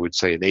what I would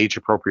say an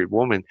age-appropriate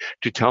woman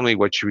to tell me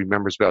what she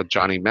remembers about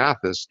Johnny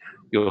Mathis,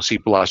 you'll see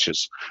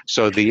blushes.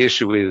 So the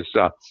issue is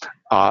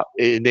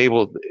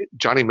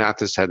Johnny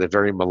Mathis had a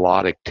very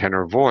melodic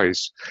tenor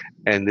voice,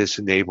 and this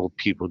enabled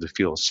people to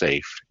feel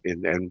safe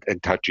and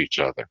touch each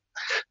other.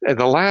 And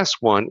the last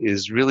one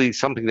is really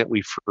something that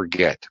we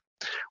forget.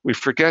 We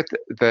forget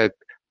that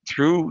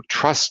through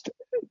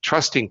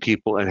trusting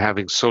people and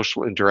having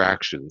social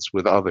interactions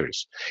with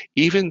others,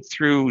 even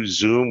through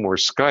Zoom or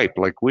Skype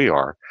like we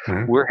are,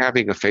 we're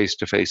having a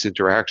face-to-face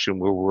interaction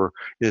where we're,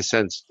 in a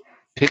sense,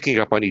 picking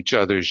up on each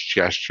other's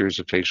gestures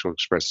of facial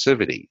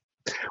expressivity.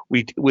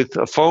 With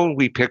a phone,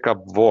 we pick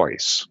up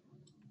voice.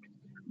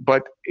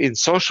 But in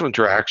social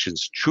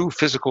interactions, true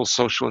physical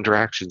social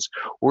interactions,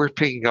 we're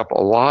picking up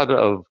a lot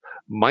of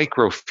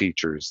micro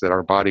features that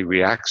our body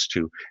reacts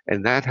to,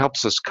 and that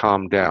helps us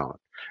calm down.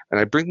 And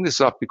I bring this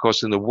up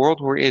because in the world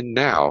we're in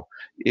now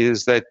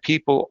is that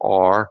people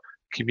are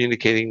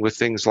communicating with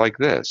things like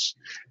this.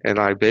 And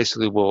I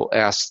basically will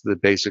ask the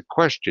basic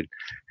question.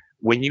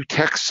 When you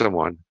text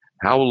someone,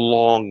 how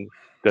long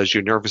does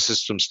your nervous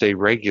system stay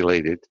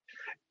regulated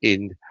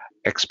in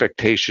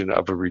expectation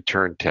of a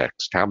return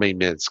text? How many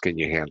minutes can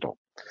you handle?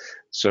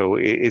 So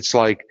it's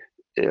like,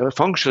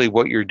 functionally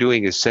what you're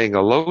doing is saying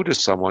hello to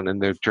someone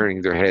and they're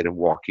turning their head and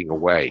walking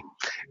away.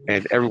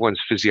 And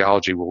everyone's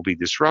physiology will be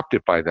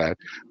disrupted by that.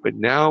 But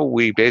now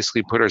we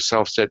basically put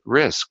ourselves at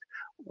risk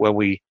when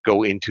we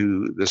go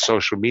into the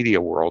social media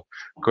world,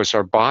 because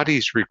our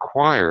bodies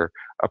require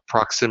a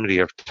proximity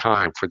of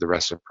time for the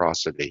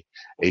reciprocity.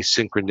 We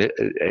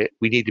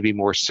need to be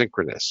more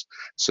synchronous.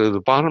 So the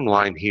bottom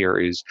line here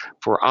is,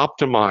 for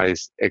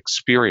optimized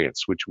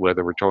experience, which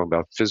whether we're talking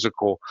about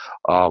physical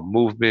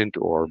movement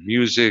or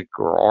music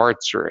or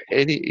arts or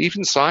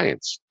even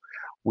science,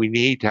 we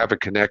need to have a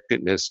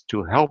connectedness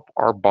to help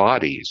our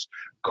bodies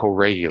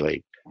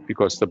co-regulate.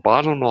 Because the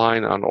bottom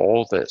line on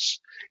all this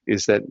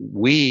is that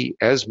we,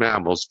 as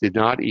mammals, did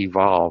not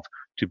evolve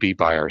to be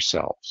by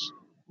ourselves.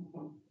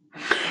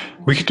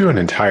 We could do an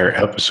entire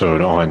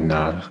episode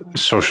on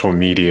social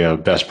media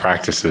best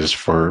practices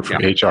for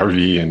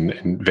HRV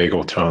and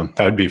vagal tone.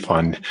 That would be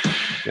fun.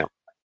 Yeah.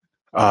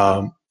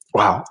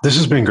 Wow, this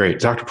has been great.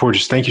 Dr.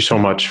 Porges, thank you so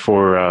much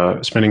for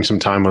spending some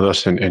time with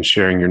us and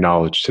sharing your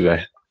knowledge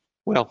today.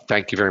 Well,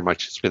 thank you very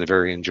much. It's been a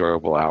very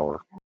enjoyable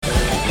hour.